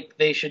just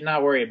they should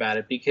not worry about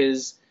it,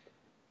 because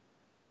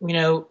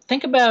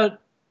think about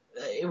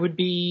it would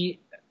be.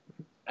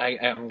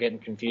 I'm getting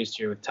confused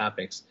here with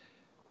topics.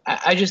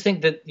 I just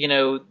think that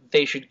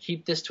they should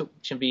keep this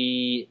to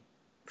be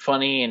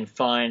funny and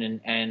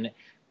fun and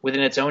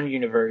within its own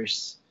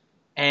universe,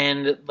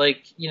 and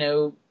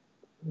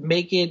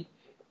make it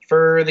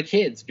for the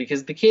kids,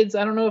 because the kids,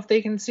 I don't know if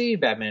they can see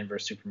Batman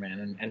vs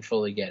Superman and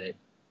fully get it.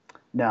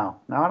 No,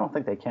 I don't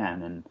think they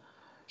can. And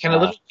can a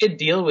little kid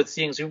deal with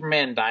seeing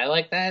Superman die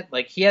like that?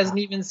 Like he hasn't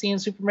even seen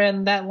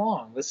Superman that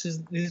long.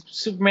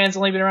 Superman's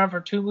only been around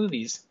for 2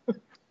 movies.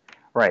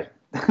 Right.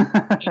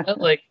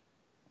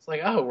 It's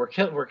like, oh, we're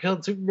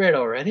killing Superman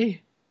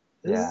already?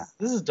 This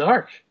is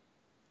dark.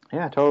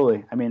 Yeah,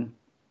 totally. I mean,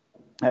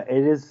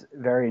 it is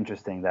very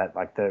interesting that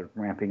like they're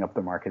ramping up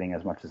the marketing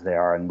as much as they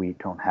are, and we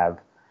don't have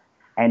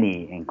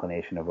any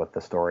inclination of what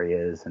the story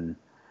is. And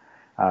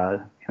I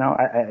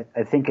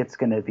think it's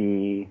going to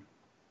be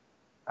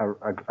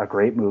a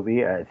great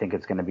movie. I think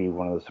it's going to be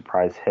one of those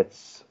surprise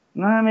hits.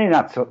 Maybe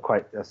not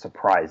quite a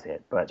surprise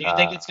hit, but do you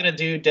think it's going to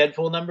do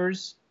Deadpool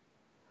numbers?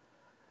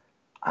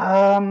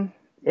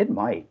 It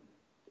might.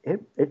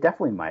 It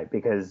definitely might,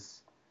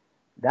 because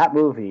that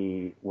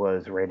movie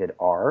was rated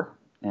R,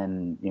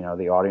 and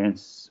the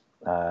audience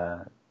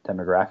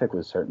demographic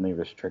was certainly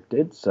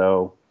restricted.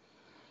 So,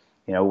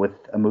 with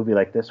a movie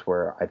like this,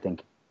 where I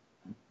think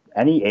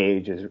any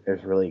age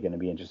is really going to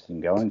be interested in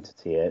going to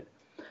see it.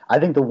 I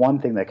think the one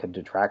thing that could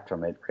detract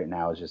from it right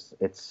now is just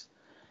it's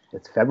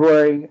it's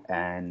February,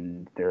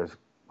 and there's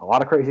a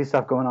lot of crazy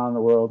stuff going on in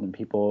the world, and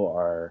people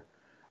are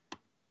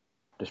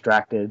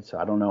distracted. So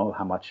I don't know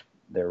how much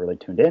they're really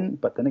tuned in.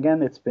 But then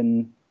again, it's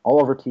been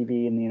all over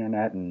TV and the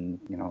internet, and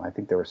I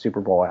think there were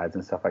Super Bowl ads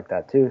and stuff like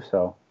that too.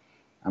 So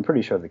I'm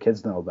pretty sure the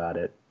kids know about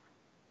it.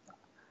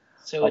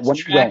 So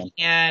it's tracking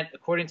at,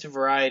 according to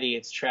Variety,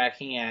 it's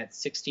tracking at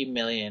 60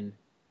 million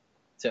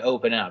to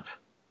open up.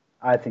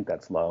 I think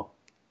that's low.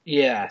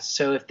 Yeah,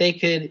 so if they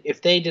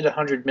did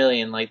 100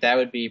 million, like that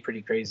would be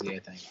pretty crazy, I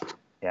think.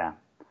 Yeah.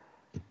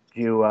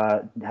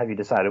 Have you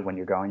decided when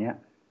you're going yet?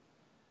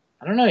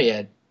 I don't know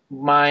yet.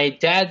 My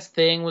dad's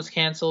thing was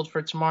canceled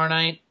for tomorrow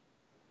night.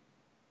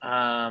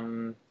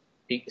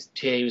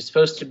 He was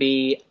supposed to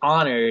be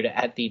honored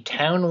at the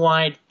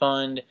Townwide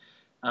Fund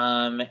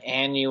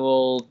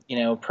annual,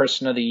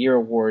 Person of the Year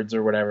awards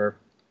or whatever.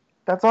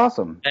 That's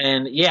awesome.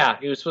 And yeah,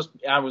 it was supposed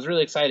I was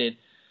really excited.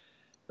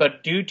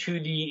 But due to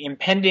the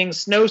impending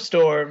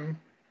snowstorm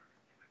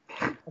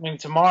coming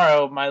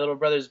tomorrow, my little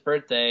brother's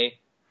birthday,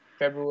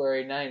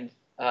 February 9th,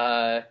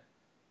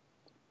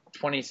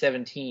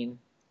 2017,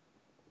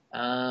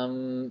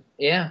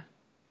 yeah,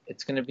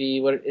 it's gonna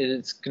be what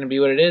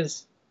it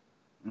is.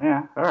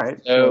 Yeah, all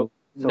right. So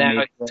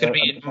now it's gonna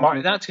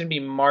be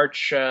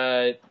March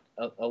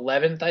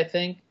 11th, I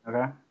think.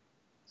 Okay.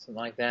 Something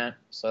like that.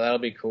 So that'll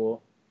be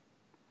cool.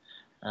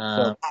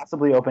 So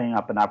possibly opening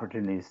up an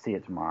opportunity to see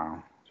it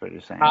tomorrow. That's what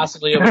you're saying.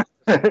 Possibly opening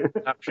up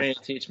an opportunity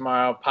to see it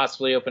tomorrow.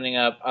 Possibly opening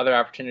up other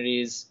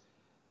opportunities.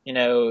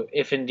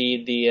 If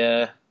indeed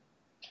the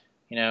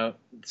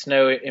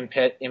snow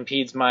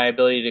impedes my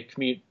ability to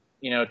commute,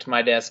 to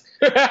my desk.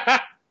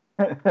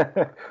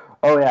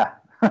 Oh yeah,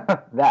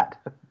 that.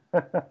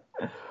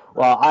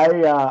 Well,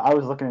 I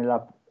was looking it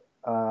up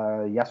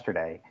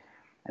yesterday,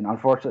 and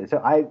unfortunately, so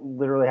I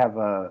literally have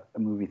a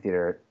movie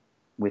theater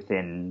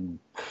within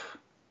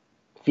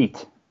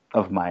feet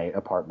of my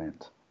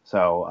apartment.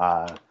 So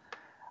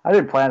I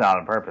didn't plan it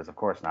on purpose, of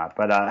course not.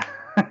 But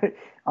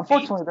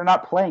unfortunately, they're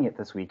not playing it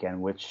this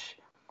weekend, which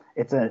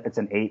it's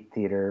an 8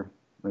 theater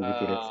movie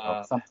theater.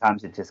 So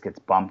sometimes it just gets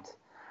bumped.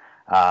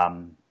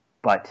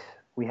 But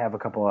we have a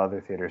couple of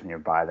other theaters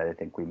nearby that I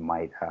think we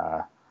might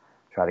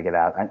try to get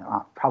out.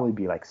 I'll probably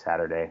be like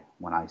Saturday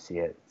when I see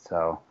it.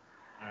 So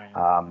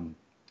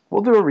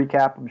we'll do a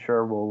recap. I'm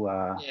sure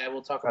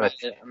we'll talk about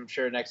it. I'm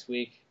sure next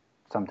week.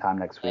 Sometime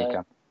next week.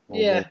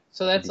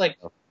 So that's like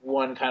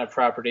one kind of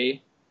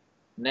property.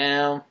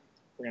 Now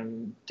we're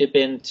going to dip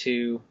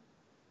into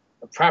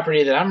a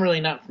property that I'm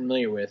really not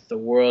familiar with, the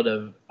world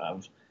of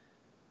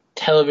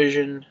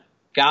television,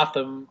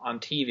 Gotham on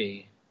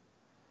TV.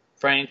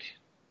 Frank,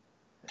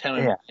 tell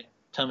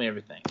me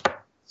everything.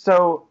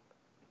 So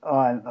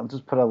I'll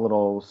just put a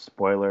little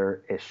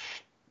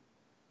spoiler-ish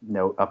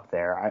note up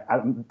there.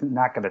 I'm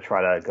not going to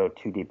try to go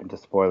too deep into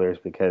spoilers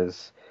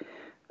because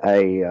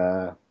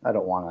I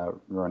don't want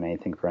to ruin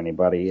anything for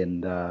anybody.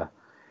 And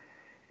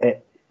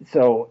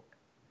so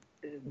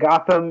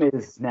Gotham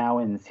is now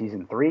in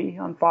season 3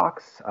 on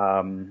Fox,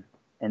 and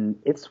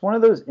it's one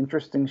of those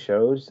interesting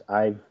shows.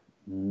 I've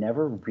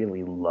never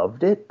really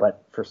loved it,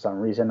 but for some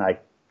reason I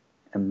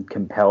am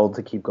compelled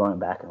to keep going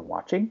back and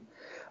watching.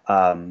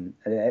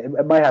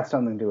 It might have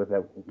something to do with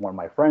that. One of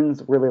my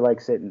friends really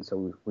likes it, and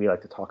so we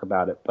like to talk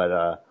about it.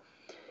 But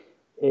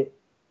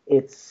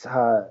it's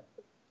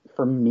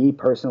for me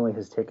personally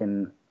has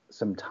taken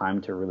some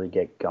time to really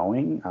get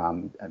going.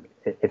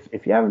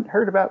 If you haven't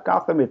heard about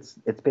Gotham, it's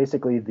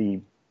basically the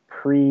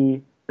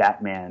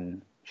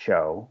pre-Batman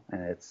show,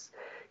 and it's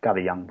got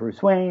a young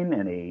Bruce Wayne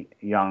and a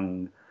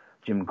young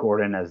Jim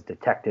Gordon as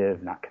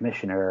detective, not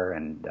commissioner,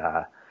 and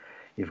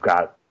you've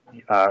got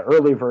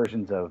early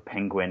versions of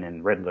Penguin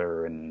and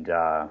Riddler and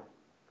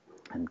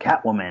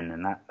Catwoman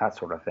and that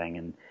sort of thing.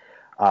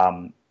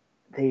 And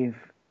they've,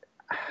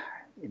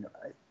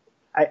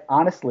 I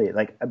honestly,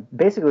 like,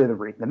 basically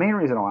the main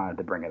reason I wanted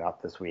to bring it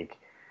up this week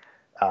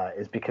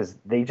is because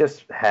they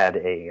just had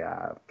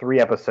a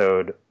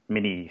 3-episode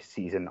mini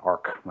season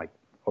arc, like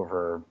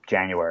over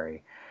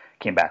January,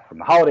 came back from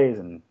the holidays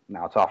and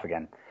now it's off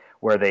again,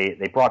 where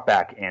they brought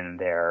back in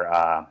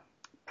their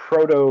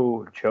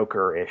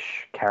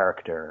proto-Joker-ish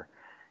character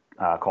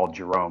called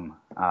Jerome.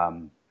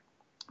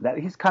 That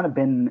he's kind of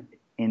been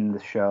in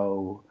the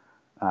show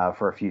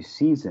for a few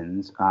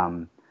seasons,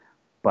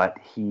 but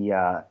he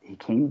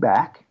came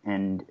back,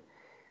 and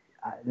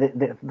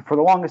for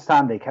the longest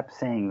time they kept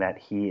saying that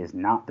he is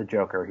not the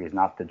Joker. He's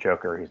not the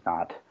Joker. He's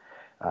not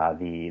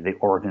the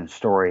origin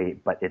story,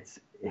 but it's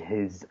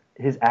his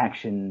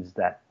actions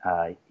that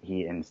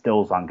he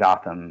instills on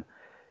Gotham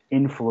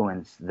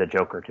influence the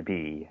Joker to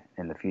be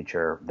in the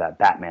future that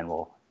Batman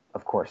will,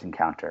 of course,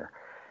 encounter.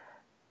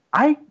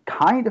 I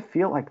kind of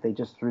feel like they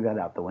just threw that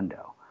out the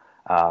window.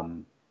 Like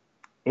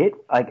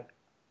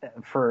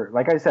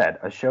I said,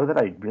 a show that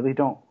I really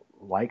don't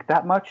like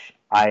that much.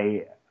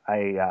 I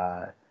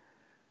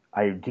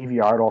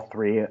DVR'd all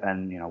 3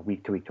 and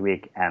week to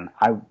week, and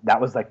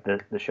that was like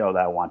the show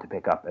that I wanted to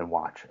pick up and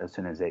watch as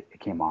soon as it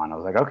came on. I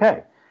was like,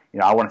 okay,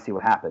 I want to see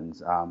what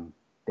happens.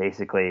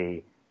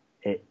 Basically,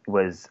 it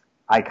was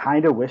I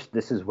kind of wish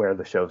this is where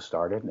the show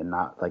started and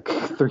not like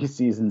 3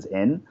 seasons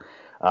in.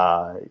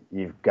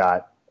 You've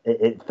got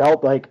it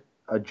felt like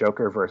a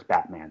Joker versus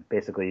Batman.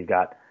 Basically, you've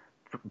got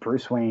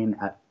Bruce Wayne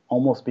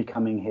almost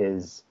becoming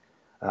his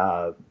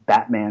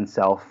Batman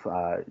self.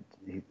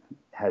 He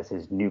has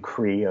his new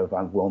creed of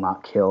 "I will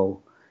not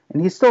kill,"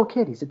 and he's still a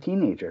kid. He's a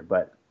teenager,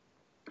 but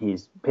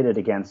he's pitted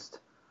against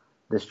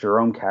this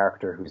Jerome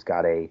character who's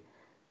got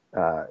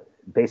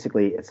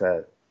basically it's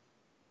a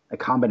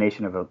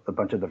combination of a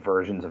bunch of the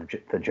versions of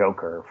the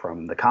Joker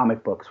from the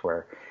comic books,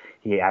 where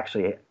he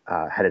actually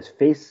had his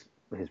face,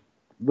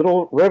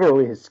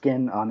 literally his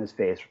skin on his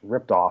face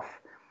ripped off,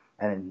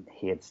 and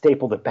he had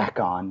stapled it back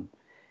on,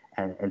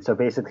 and so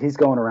basically he's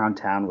going around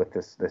town with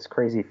this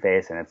crazy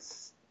face, and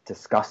it's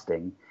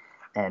disgusting,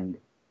 and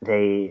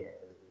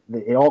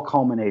it all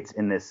culminates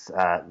in this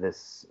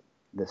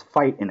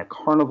fight in a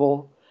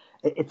carnival.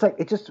 It's like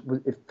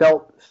it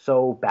felt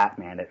so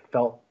Batman. It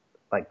felt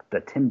like the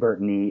Tim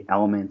Burton-y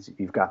elements.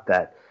 You've got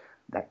that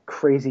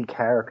crazy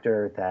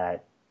character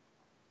that,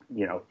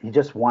 he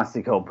just wants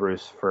to kill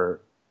Bruce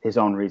for his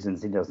own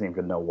reasons. He doesn't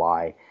even know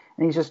why.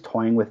 And he's just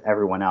toying with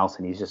everyone else,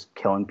 and he's just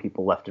killing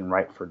people left and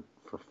right for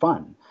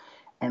fun.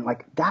 And,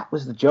 like, that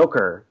was the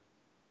Joker.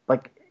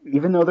 Like,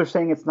 even though they're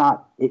saying it's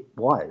not, it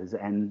was.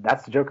 And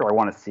that's the Joker I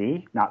want to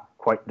see, not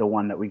quite the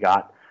one that we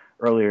got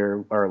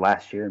earlier or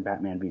last year in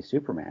Batman v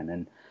Superman.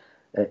 And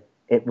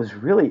it was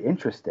really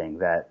interesting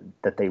that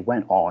they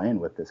went all in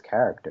with this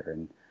character.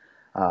 And,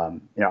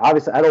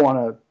 obviously I don't want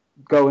to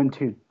go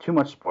into too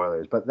much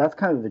spoilers, but that's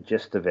kind of the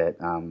gist of it.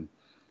 And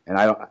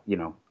I don't,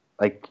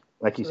 like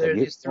you said,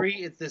 there's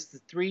the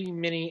 3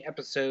 mini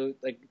episode,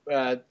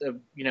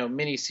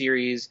 mini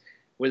series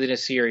within a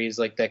series,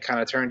 like, that kind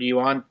of turned you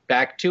on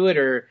back to it,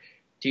 or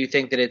do you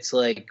think that it's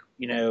like,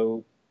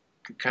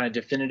 kind of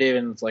definitive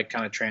and it's like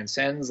kind of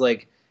transcends?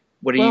 Like,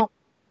 what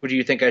do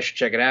you think I should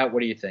check it out? What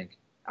do you think?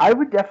 I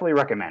would definitely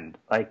recommend.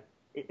 Like,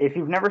 if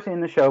you've never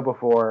seen the show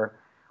before,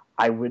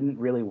 I wouldn't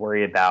really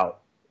worry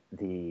about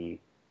the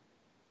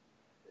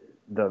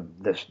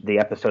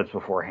episodes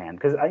beforehand,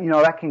 because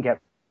that can get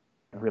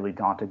really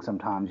daunting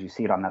sometimes. You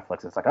see it on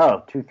Netflix, it's like,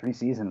 2-3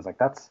 seasons, like,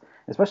 that's,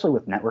 especially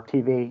with network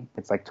TV,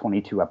 it's like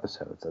 22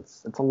 episodes.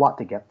 It's a lot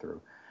to get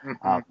through.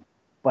 Mm-hmm.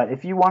 But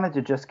if you wanted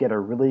to just get a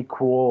really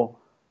cool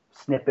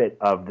snippet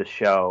of the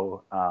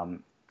show,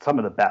 some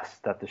of the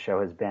best that the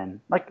show has been,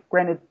 like,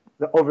 granted,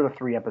 over the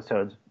 3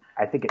 episodes,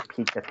 I think it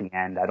peaked at the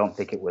end. I don't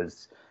think it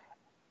was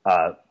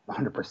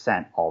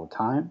 100% all the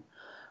time.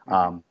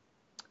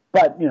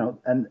 But,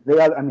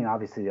 and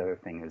obviously the other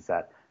thing is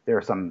that there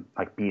are some,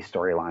 like, B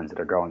storylines that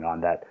are going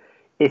on that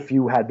if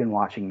you had been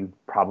watching,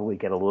 you'd probably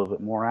get a little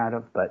bit more out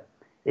of. But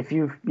if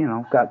you've,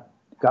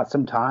 got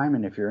some time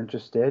and if you're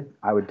interested,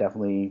 I would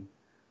definitely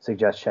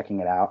suggest checking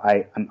it out.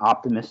 I'm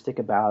optimistic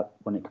about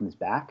when it comes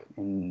back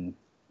in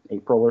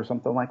April or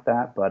something like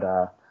that. But,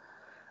 I'll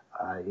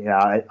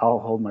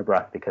hold my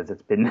breath, because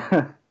it's been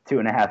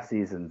 2.5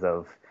 seasons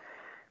of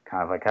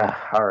kind of like,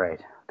 all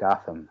right,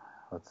 Gotham,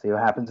 let's see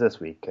what happens this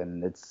week.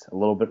 And it's a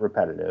little bit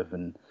repetitive,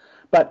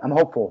 but I'm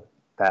hopeful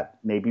that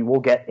maybe we'll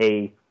get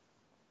a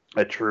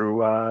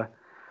true,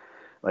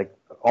 like,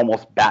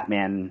 almost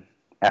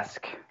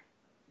Batman-esque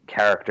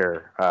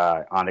character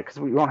on it, because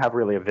we don't have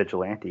really a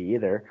vigilante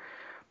either.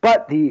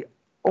 But the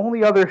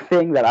only other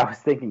thing that I was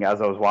thinking as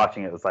I was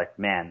watching it was like,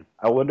 man,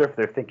 I wonder if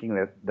they're thinking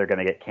that they're going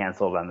to get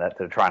canceled and that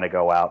they're trying to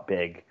go out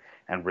big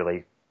and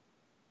really,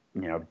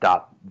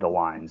 dot the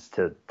lines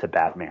to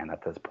Batman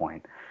at this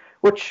point,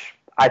 which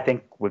I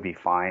think would be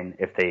fine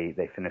if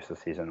they finish the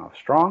season off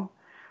strong.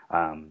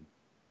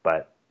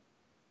 But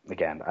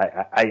again,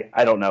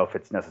 I don't know if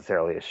it's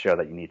necessarily a show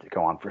that you need to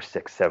go on for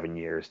 6-7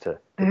 years to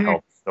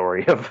tell the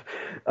story of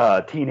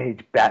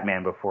teenage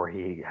Batman before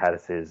he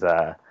has his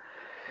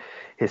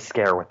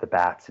scare with the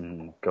bats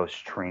and goes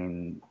to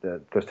train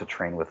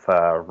with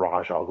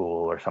Raj Al Ghul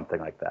or something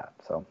like that.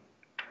 So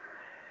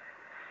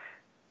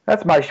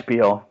that's my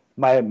spiel,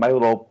 my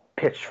little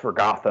pitch for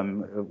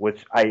Gotham,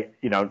 which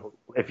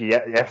if you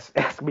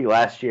asked me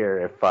last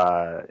year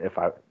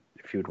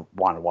if you'd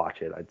want to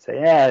watch it, I'd say,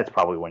 it's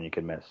probably one you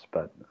could miss,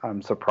 but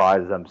I'm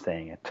surprised I'm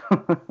saying it.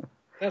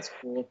 That's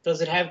cool.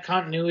 Does it have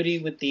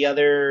continuity with the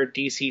other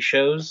DC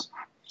shows?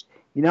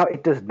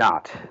 It does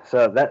not.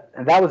 So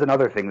that was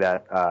another thing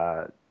that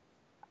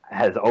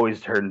has always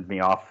turned me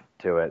off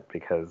to it,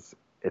 because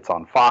it's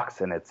on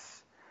Fox and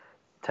it's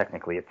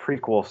technically a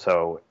prequel,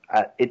 so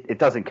it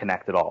doesn't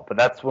connect at all. But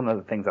that's one of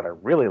the things that I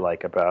really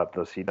like about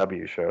those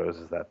CW shows,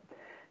 is that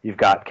you've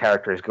got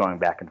characters going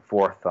back and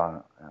forth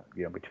on,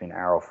 between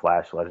Arrow,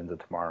 Flash, Legends of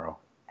Tomorrow,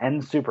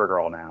 and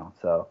Supergirl now.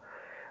 So,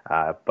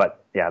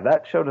 but yeah,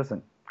 that show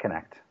doesn't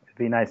connect. It'd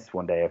be nice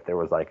one day if there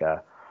was like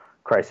a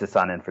Crisis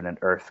on Infinite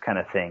Earths kind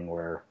of thing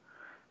where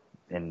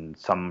in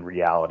some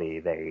reality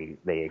they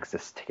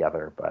exist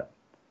together. But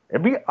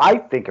I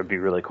think it'd be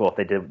really cool if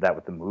they did that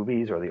with the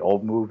movies or the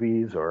old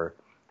movies or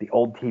the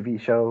old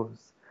TV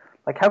shows.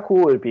 Like, how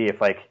cool would it be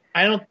if, like,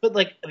 but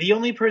like the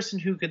only person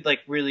who could like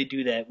really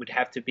do that would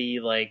have to be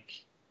like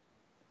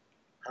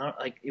I don't,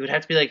 like it would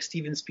have to be like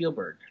Steven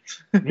Spielberg.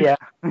 Yeah.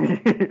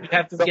 You'd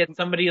have to get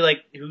somebody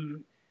like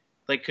who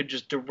like could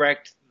just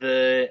direct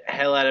the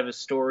hell out of a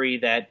story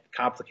that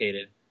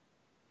complicated.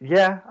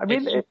 Yeah, I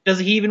mean, Does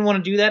he even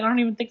want to do that? I don't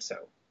even think so.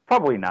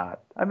 probably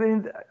not. I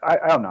mean,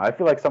 I don't know. I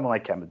feel like someone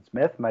like Kevin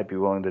Smith might be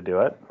willing to do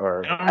it,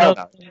 or I don't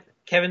know.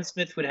 Kevin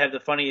Smith would have the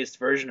funniest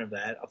version of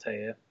that. I'll tell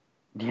you.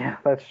 Yeah,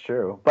 that's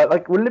true. But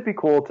like, wouldn't it be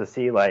cool to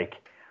see like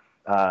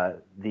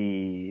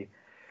the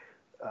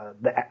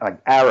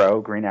like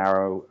Arrow, Green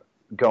Arrow,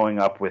 going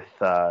up with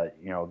the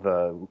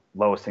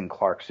Lois and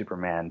Clark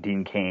Superman,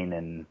 Dean Cain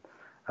and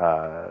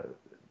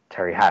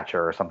Terry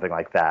Hatcher or something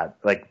like that.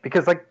 Like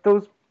because like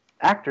those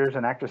actors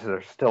and actresses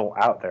are still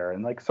out there,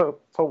 and like so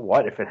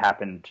what if it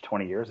happened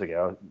 20 years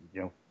ago?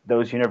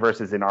 Those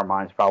universes in our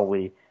minds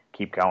probably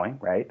keep going,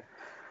 right?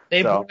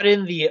 They brought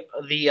in the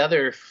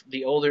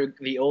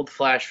old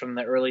Flash from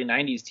the early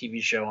 '90s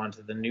TV show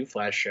onto the new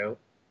Flash show.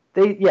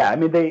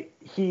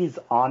 He's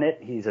on it.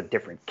 He's a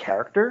different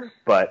character,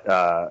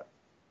 but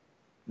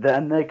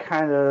then they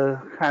kind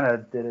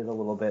of did it a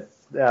little bit.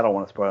 I don't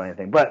want to spoil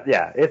anything, but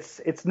yeah,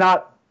 it's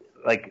not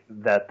like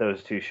that.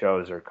 Those two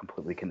shows are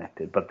completely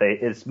connected, but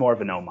it's more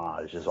of an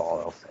homage, is all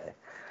I'll say.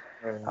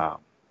 Right.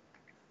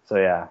 So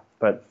yeah,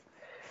 but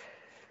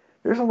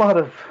there's a lot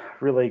of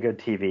really good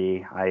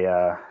TV.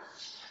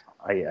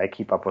 I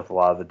keep up with a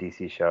lot of the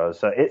DC shows,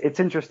 so it's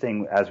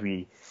interesting as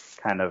we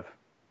kind of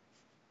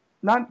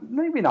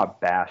maybe not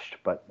bashed,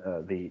 but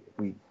we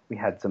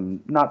had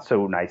some not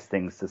so nice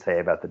things to say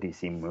about the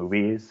DC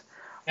movies.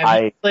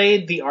 Have you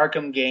played the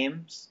Arkham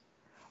games?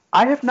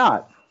 I have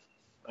not.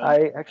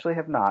 I actually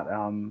have not.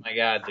 My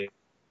God, dude!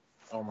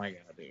 Oh my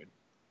God, dude!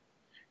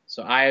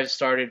 So I have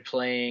started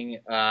playing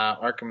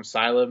Arkham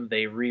Asylum.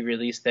 They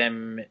re-released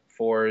them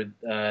for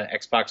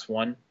Xbox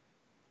One.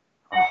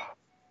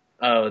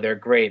 Oh, they're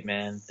great,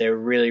 man. They're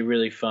really,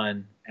 really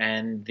fun.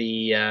 And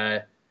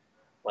the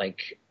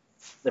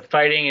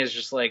fighting is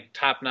just like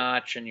top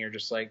notch, and you're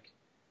just like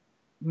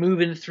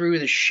moving through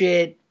the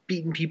shit,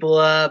 beating people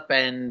up,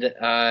 and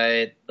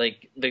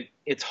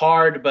it's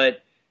hard,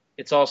 but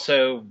it's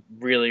also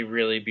really,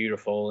 really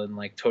beautiful and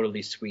like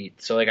totally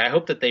sweet. So like I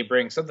hope that they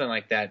bring something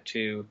like that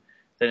to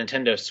the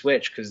Nintendo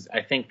Switch, because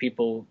I think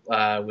people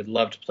would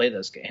love to play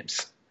those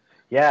games.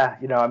 Yeah,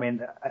 I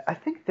mean, I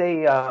think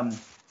they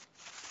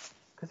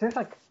because there's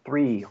like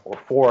 3 or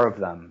 4 of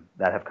them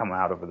that have come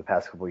out over the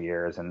past couple of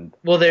years, and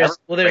there's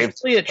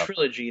really a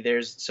trilogy.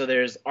 There's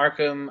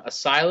Arkham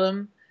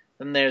Asylum,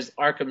 then there's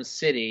Arkham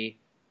City,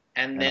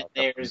 and then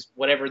there's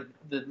whatever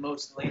the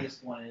most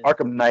latest one is.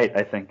 Arkham Knight,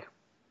 I think.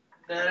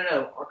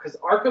 No, because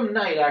Arkham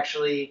Knight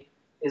actually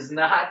is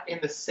not in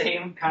the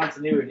same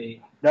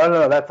continuity.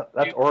 No, that's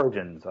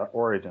Origins.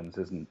 Origins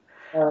isn't.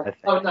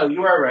 No,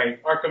 you are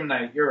right. Arkham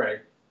Knight, you're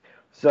right.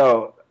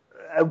 So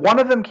one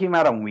of them came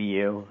out on Wii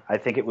U. I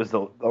think it was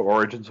the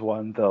Origins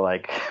one,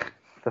 the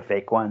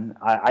fake one.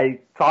 I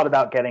thought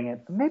about getting it.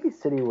 Maybe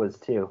City was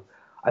too.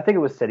 I think it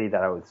was City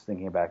that I was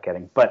thinking about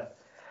getting. But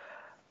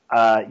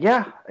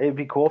yeah, it'd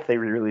be cool if they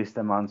re-released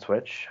them on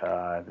Switch.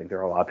 I think there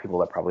are a lot of people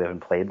that probably haven't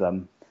played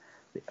them.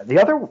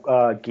 The other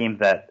game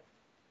that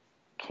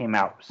came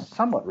out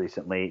somewhat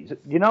recently. Do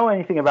you know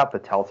anything about the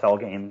Telltale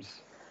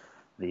games?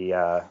 Did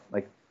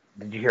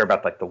you hear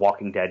about like the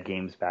Walking Dead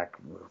games back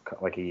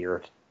like a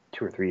year,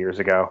 2 or 3 years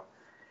ago?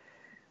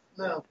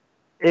 No.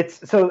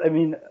 I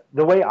mean,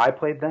 the way I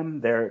played them,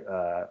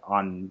 they're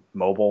on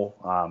mobile,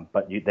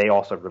 but they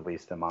also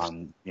released them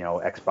on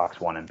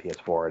Xbox One and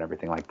PS4 and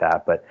everything like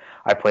that. But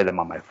I play them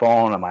on my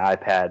phone, on my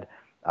iPad.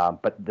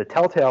 But the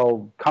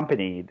Telltale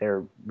company,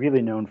 they're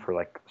really known for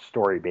like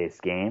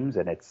story-based games,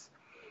 and it's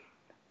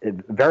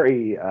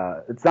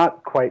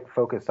not quite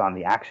focused on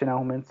the action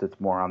elements. It's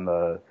more on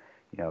the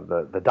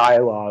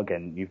dialogue,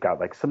 and you've got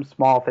like some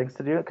small things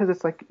to do because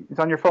it's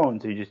on your phone,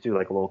 so you just do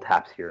like little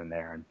taps here and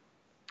there. And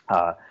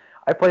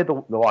I played the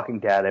Walking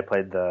Dead. I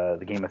played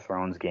the Game of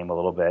Thrones game a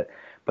little bit,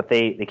 but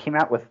they came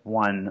out with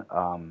one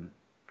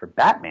for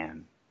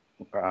Batman,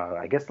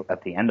 I guess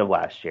at the end of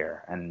last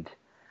year, and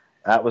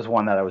that was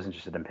one that I was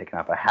interested in picking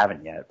up. I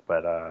haven't yet,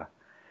 but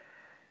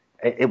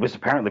it was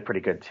apparently pretty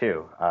good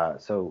too. And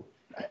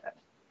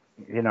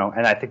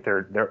I think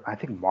I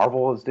think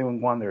Marvel is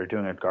doing one. They're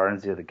doing a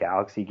Guardians of the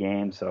Galaxy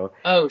game. So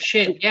oh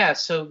shit, yeah.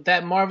 So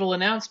that Marvel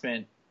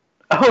announcement.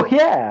 Oh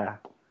yeah.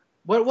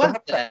 What was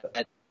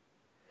that?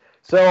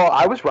 So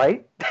I was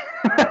right.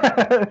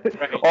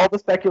 Right. All the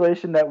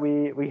speculation that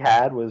we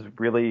had was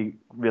really,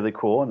 really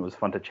cool, and it was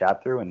fun to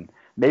chat through. And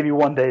maybe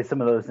one day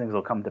some of those things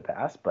will come to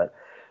pass. But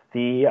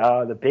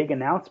the big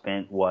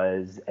announcement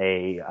was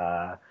a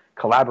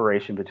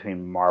collaboration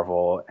between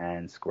Marvel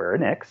and Square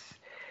Enix,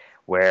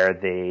 where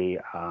they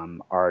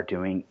are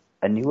doing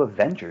a new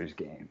Avengers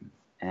game.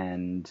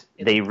 And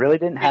they really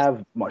didn't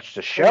have much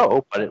to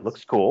show, but it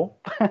looks cool.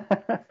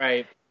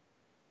 Right.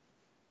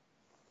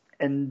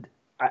 And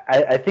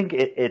I think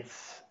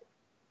it's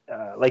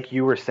like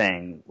you were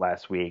saying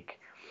last week,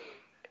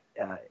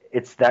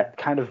 it's that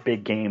kind of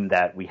big game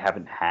that we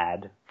haven't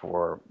had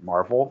for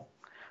Marvel.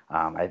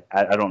 I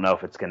don't know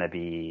if it's going to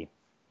be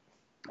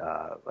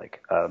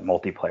like a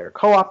multiplayer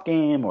co-op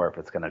game, or if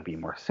it's going to be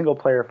more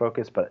single-player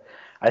focused. But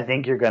I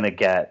think you're going to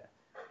get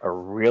a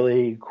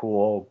really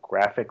cool,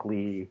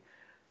 graphically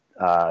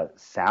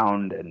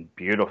sound and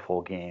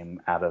beautiful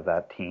game out of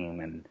that team.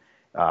 And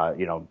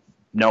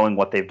knowing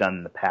what they've done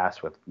in the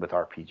past with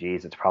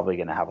RPGs, it's probably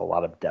going to have a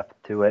lot of depth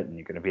to it, and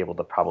you're going to be able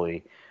to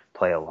probably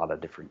play a lot of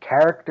different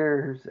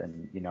characters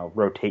and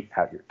rotate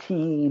out your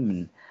team.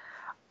 And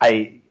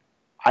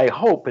I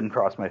hope and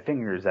cross my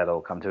fingers that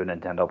it'll come to a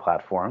Nintendo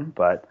platform,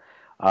 but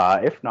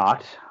if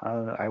not,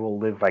 I will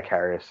live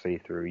vicariously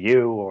through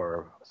you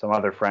or some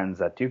other friends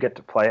that do get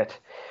to play it.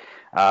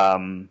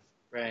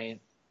 Right.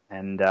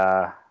 And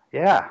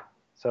yeah,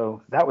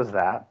 so that was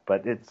that,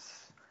 but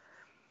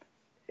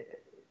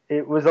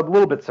it was a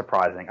little bit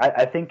surprising.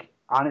 I think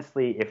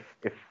honestly, if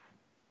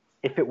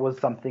it was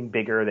something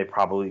bigger, they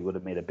probably would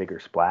have made a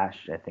bigger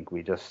splash. I think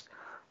we just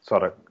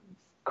sort of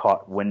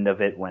caught wind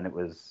of it when it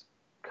was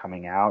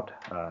coming out,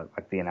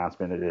 like the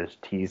announcement, it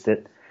just teased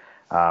it.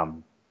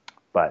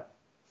 But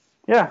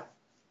yeah,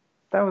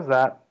 that was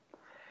that.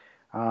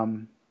 I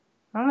don't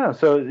know.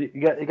 So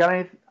you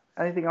got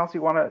anything else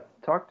you want to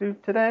talk to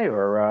today,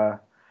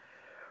 or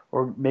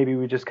maybe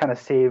we just kind of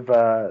save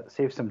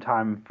some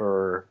time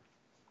for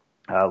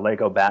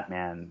Lego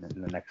Batman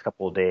in the next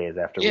couple of days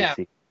after we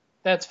see.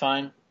 That's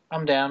fine.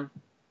 I'm down.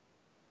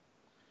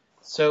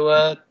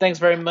 So thanks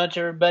very much,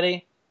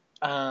 everybody.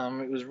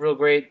 It was real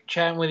great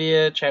chatting with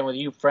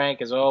you,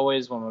 Frank, as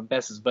always, one of my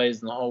bestest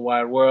buddies in the whole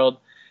wide world.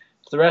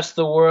 To the rest of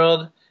the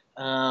world,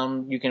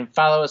 you can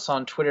follow us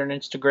on Twitter and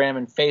Instagram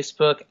and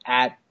Facebook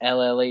at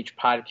LLH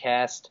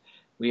Podcast.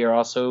 We are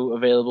also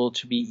available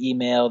to be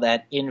emailed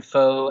at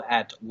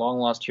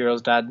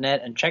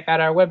info@longlostheroes.net, and check out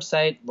our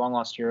website,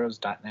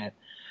 longlostheroes.net,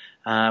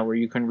 where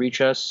you can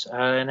reach us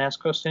and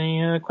ask us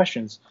any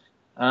questions.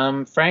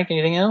 Frank,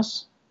 anything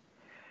else?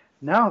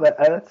 No,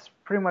 that's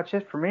pretty much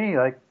it for me.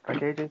 Like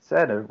AJ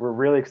said, we're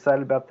really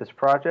excited about this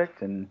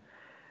project, and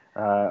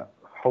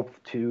hope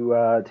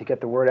to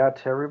get the word out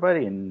to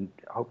everybody, and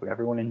hope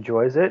everyone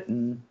enjoys it.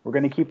 And we're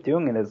going to keep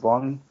doing it as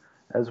long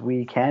as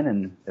we can,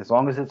 and as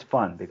long as it's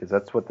fun, because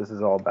that's what this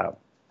is all about.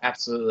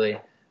 Absolutely.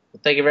 Well,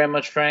 thank you very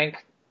much,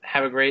 Frank.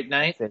 Have a great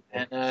night,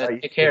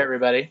 and take care,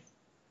 everybody.